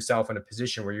can put yourself in a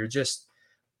position where you're just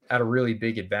at a really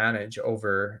big advantage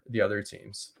over the other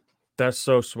teams. That's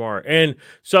so smart. And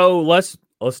so let's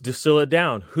distill it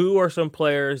down. Who are some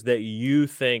players that you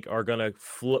think are going to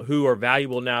who are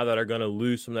valuable now that are going to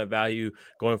lose some of that value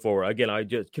going forward? Again,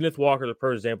 Kenneth Walker is a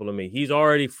perfect example to me. He's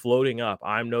already floating up.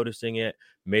 I'm noticing it.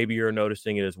 Maybe you're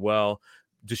noticing it as well.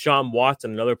 Deshaun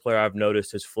Watson, another player I've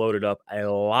noticed, has floated up a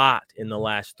lot in the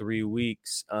last 3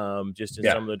 weeks, just in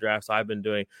some of the drafts I've been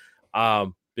doing.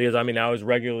 Because, I was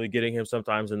regularly getting him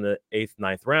sometimes in the 8th,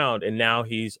 9th round, and now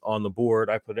he's on the board.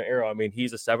 I put an arrow.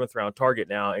 He's a 7th round target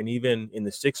now, and even in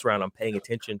the 6th round, I'm paying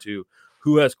attention to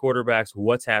who has quarterbacks,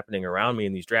 what's happening around me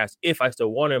in these drafts, if I still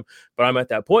want him. But I'm at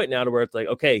that point now to where it's like,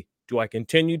 okay, do I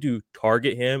continue to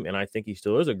target him? And I think he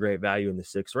still is a great value in the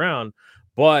 6th round.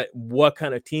 But what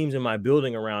kind of teams am I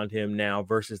building around him now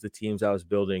versus the teams I was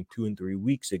building 2 and 3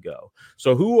 weeks ago?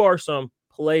 So who are some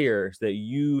players that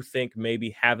you think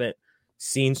maybe haven't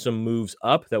seen some moves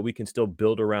up that we can still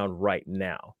build around right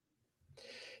now?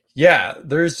 Yeah,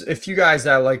 there's a few guys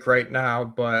that I like right now,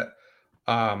 but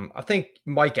I think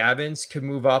Mike Evans could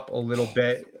move up a little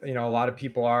bit. A lot of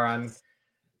people are on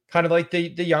kind of like the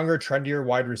younger, trendier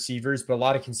wide receivers, but a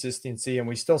lot of consistency. And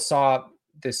we still saw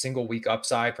the single week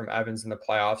upside from Evans in the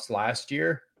playoffs last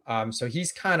year. So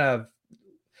he's kind of,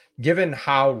 given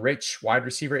how rich wide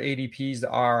receiver ADPs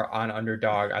are on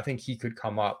Underdog, I think he could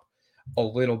come up a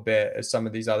little bit as some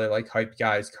of these other like hype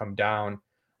guys come down.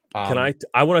 Can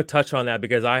I want to touch on that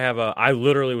because I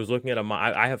literally was looking at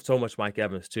I have so much Mike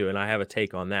Evans too, and I have a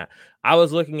take on that. I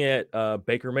was looking at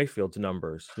Baker Mayfield's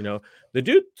numbers. The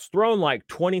dude's thrown like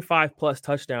 25 plus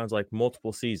touchdowns like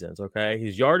multiple seasons. Okay.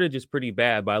 His yardage is pretty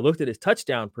bad, but I looked at his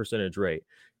touchdown percentage rate.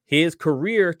 His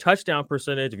career touchdown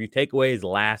percentage, if you take away his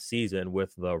last season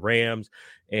with the Rams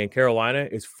and Carolina,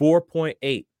 is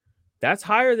 4.8. That's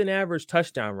higher than average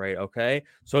touchdown rate, okay?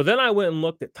 So then I went and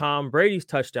looked at Tom Brady's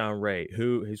touchdown rate,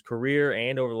 who his career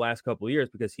and over the last couple of years,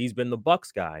 because he's been the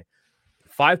Bucs guy,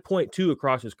 5.2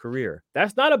 across his career.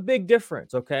 That's not a big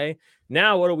difference, okay?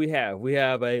 Now what do we have? We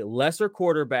have a lesser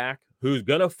quarterback who's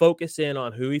going to focus in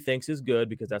on who he thinks is good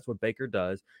because that's what Baker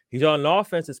does. He's on an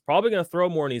offense that's probably going to throw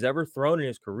more than he's ever thrown in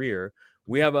his career.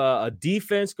 We have a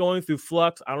defense going through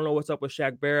flux. I don't know what's up with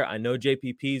Shaq Barrett. I know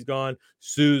JPP's gone.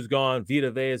 Sue's gone. Vita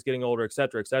Vea is getting older, et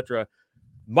cetera, et cetera.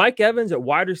 Mike Evans at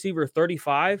wide receiver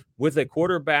 35 with a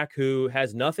quarterback who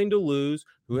has nothing to lose,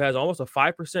 who has almost a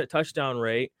 5% touchdown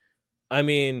rate. I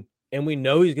mean, and we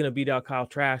know he's going to beat out Kyle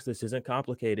Trask. This isn't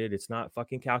complicated. It's not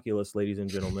fucking calculus, ladies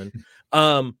and gentlemen.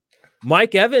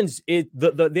 Mike Evans,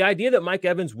 the idea that Mike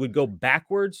Evans would go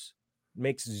backwards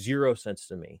makes zero sense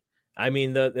to me. I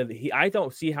mean, I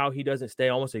don't see how he doesn't stay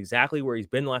almost exactly where he's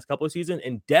been the last couple of seasons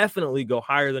and definitely go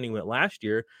higher than he went last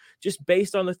year, just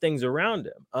based on the things around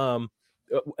him.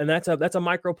 And that's a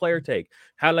micro player take.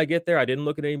 How did I get there? I didn't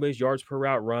look at anybody's yards per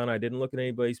route run. I didn't look at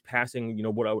anybody's passing.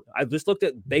 I just looked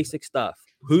at basic stuff.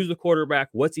 Who's the quarterback?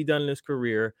 What's he done in his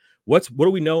career? What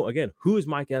do we know? Again, who is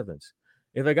Mike Evans?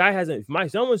 If a guy hasn't,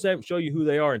 someone said show you who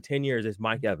they are in 10 years, it's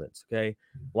Mike Evans. Okay.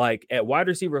 Like at wide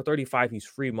receiver 35, he's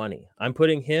free money. I'm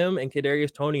putting him and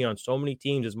Kadarius Toney on so many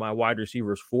teams as my wide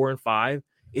receivers 4 and 5.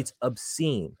 It's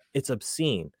obscene. It's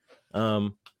obscene.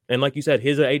 And like you said,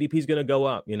 his ADP is going to go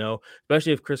up,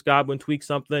 especially if Chris Godwin tweaks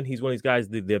something. He's one of these guys,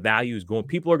 the value is going,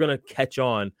 people are going to catch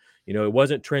on. It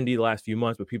wasn't trendy the last few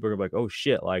months, but people are like, oh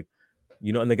shit. Like,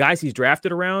 and the guys he's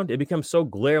drafted around, it becomes so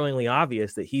glaringly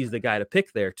obvious that he's the guy to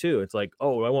pick there too. It's like,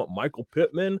 oh, I want Michael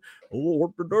Pittman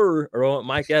or I want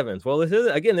Mike Evans. Well, this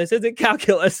isn't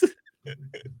calculus.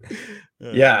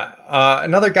 Yeah.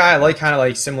 Another guy I like, kind of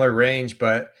like similar range,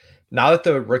 but now that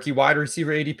the rookie wide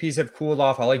receiver ADPs have cooled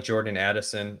off, I like Jordan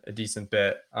Addison a decent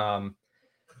bit.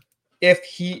 If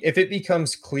it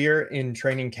becomes clear in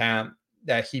training camp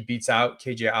that he beats out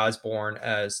KJ Osborne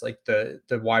as like the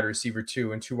wide receiver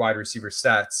 2 and 2 wide receiver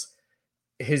sets,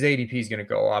 his ADP is going to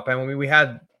go up. I mean, we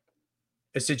had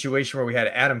a situation where we had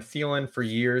Adam Thielen for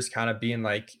years kind of being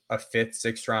like a 5th,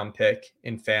 6th round pick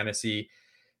in fantasy.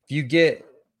 If you get,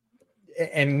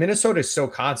 and Minnesota is so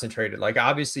concentrated, like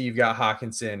obviously you've got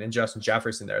Hawkinson and Justin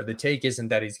Jefferson there. The take isn't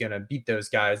that he's going to beat those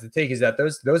guys. The take is that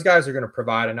those guys are going to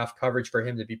provide enough coverage for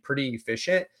him to be pretty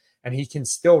efficient. And he can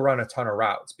still run a ton of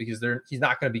routes because he's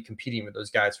not going to be competing with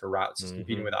those guys for routes. He's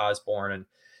competing with Osborne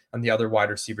and the other wide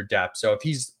receiver depth. So if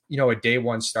he's, a day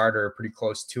one starter, pretty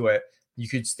close to it, you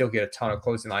could still get a ton of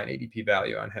closing line ADP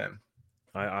value on him.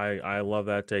 I love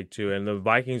that take too. And the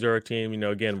Vikings are a team,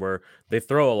 again, where they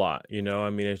throw a lot, I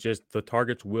mean, it's just the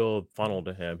targets will funnel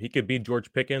to him. He could be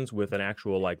George Pickens with an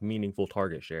actual like meaningful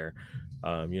target share.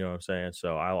 You know what I'm saying?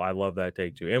 So I love that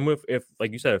take too. And if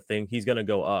like you said, he's going to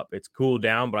go up, it's cooled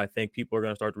down, but I think people are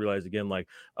going to start to realize again, like,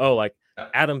 oh, like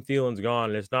Adam Thielen's gone.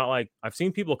 And it's not like I've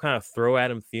seen people kind of throw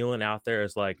Adam Thielen out there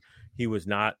as like, he was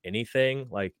not anything,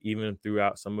 like even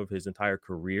throughout some of his entire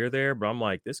career there. But I'm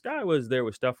like, this guy was there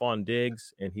with Stephon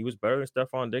Diggs, and he was better than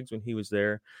Stephon Diggs when he was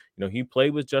there. He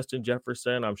played with Justin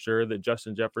Jefferson. I'm sure that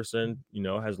Justin Jefferson,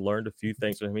 has learned a few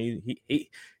things from him.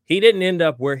 He didn't end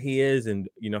up where he is and,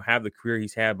 have the career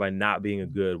he's had by not being a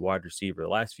good wide receiver. The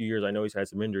last few years, I know he's had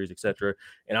some injuries, etc.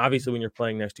 And obviously when you're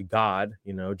playing next to God,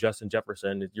 Justin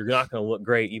Jefferson, you're not going to look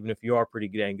great, even if you are pretty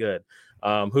dang good.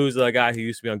 Who's the guy who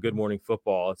used to be on Good Morning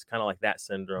Football? It's kind of like that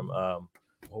syndrome.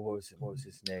 What was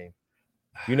his name?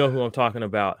 You know who I'm talking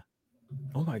about.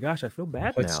 Oh my gosh, I feel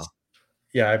bad now.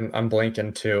 Yeah, I'm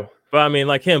blanking too. But I mean,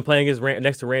 like him playing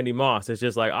next to Randy Moss, it's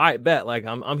just like, all right, bet, like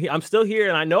I'm still here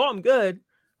and I know I'm good,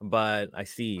 but I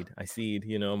seed, I seed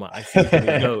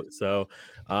the goat. So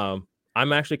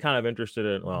I'm actually kind of interested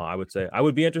in, well, I would say I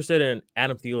would be interested in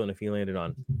Adam Thielen if he landed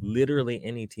on literally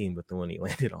any team but the one he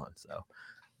landed on. So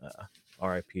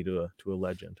RIP to a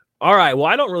legend. All right. Well,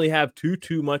 I don't really have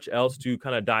too much else to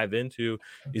kind of dive into.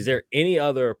 Is there any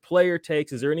other player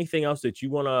takes? Is there anything else that you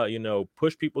want to,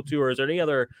 push people to, or is there any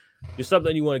other just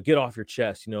something you want to get off your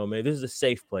chest? Maybe this is a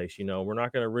safe place. We're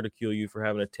not going to ridicule you for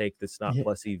having a take that's not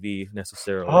plus EV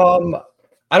necessarily.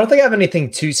 I don't think I have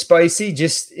anything too spicy.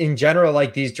 Just in general,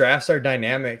 like these drafts are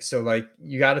dynamic, so like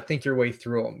you got to think your way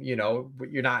through them.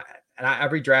 You're not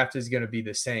every draft is going to be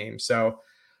the same. So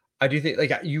I do think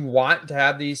like you want to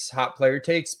have these hot player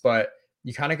takes, but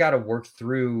you kind of got to work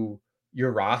through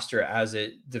your roster as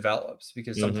it develops,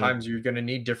 because sometimes you're going to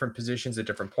need different positions at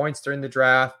different points during the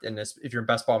draft. And if you're in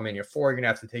Best Ball Mania 4, you're going to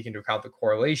have to take into account the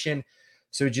correlation.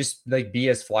 So just like be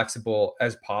as flexible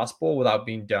as possible without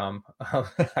being dumb,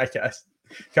 I guess.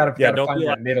 Gotta find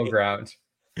that middle ground.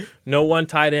 No one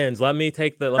tight ends. Let me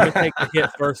take the hit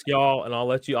first, y'all, and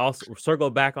I'll circle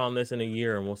back on this in a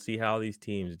year and we'll see how these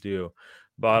teams do.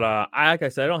 But like I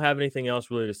said, I don't have anything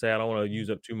else really to say. I don't want to use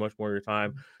up too much more of your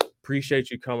time. Appreciate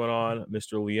you coming on,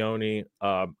 Mr. Leone.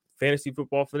 Fantasy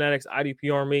Football Fanatics,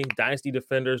 IDP Army, Dynasty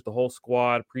Defenders, the whole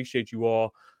squad. Appreciate you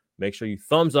all. Make sure you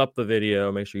thumbs up the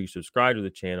video. Make sure you subscribe to the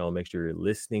channel. Make sure you're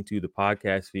listening to the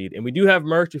podcast feed. And we do have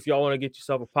merch. If y'all want to get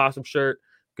yourself a possum shirt,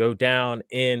 go down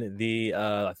in the,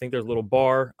 I think there's a little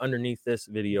bar underneath this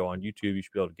video on YouTube. You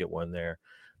should be able to get one there.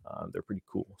 They're pretty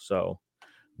cool. So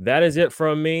that is it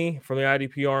from me, from the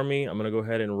IDP Army. I'm going to go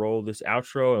ahead and roll this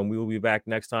outro, and we will be back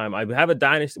next time. I have a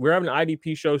dynasty. We're having an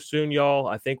IDP show soon, y'all.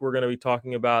 I think we're going to be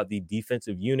talking about the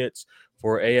defensive units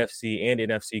for AFC and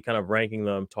NFC, kind of ranking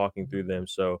them, talking through them.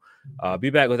 So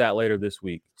be back with that later this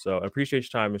week. So I appreciate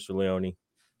your time, Mr. Leone.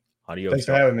 Adios. Thanks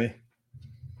for having me.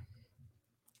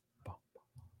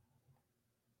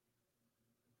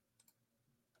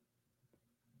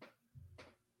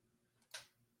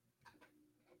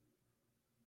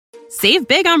 Save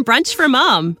big on brunch for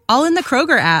mom, all in the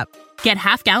Kroger app. Get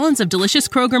half gallons of delicious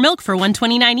Kroger milk for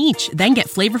 $1.29 each. Then get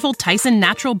flavorful Tyson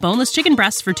natural boneless chicken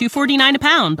breasts for $2.49 a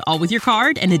pound, all with your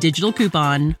card and a digital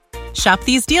coupon. Shop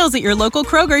these deals at your local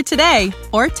Kroger today,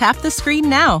 or tap the screen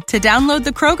now to download the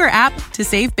Kroger app to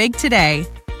save big today.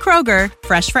 Kroger,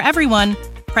 fresh for everyone.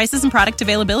 Prices and product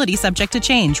availability subject to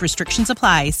change. Restrictions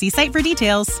apply. See site for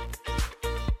details.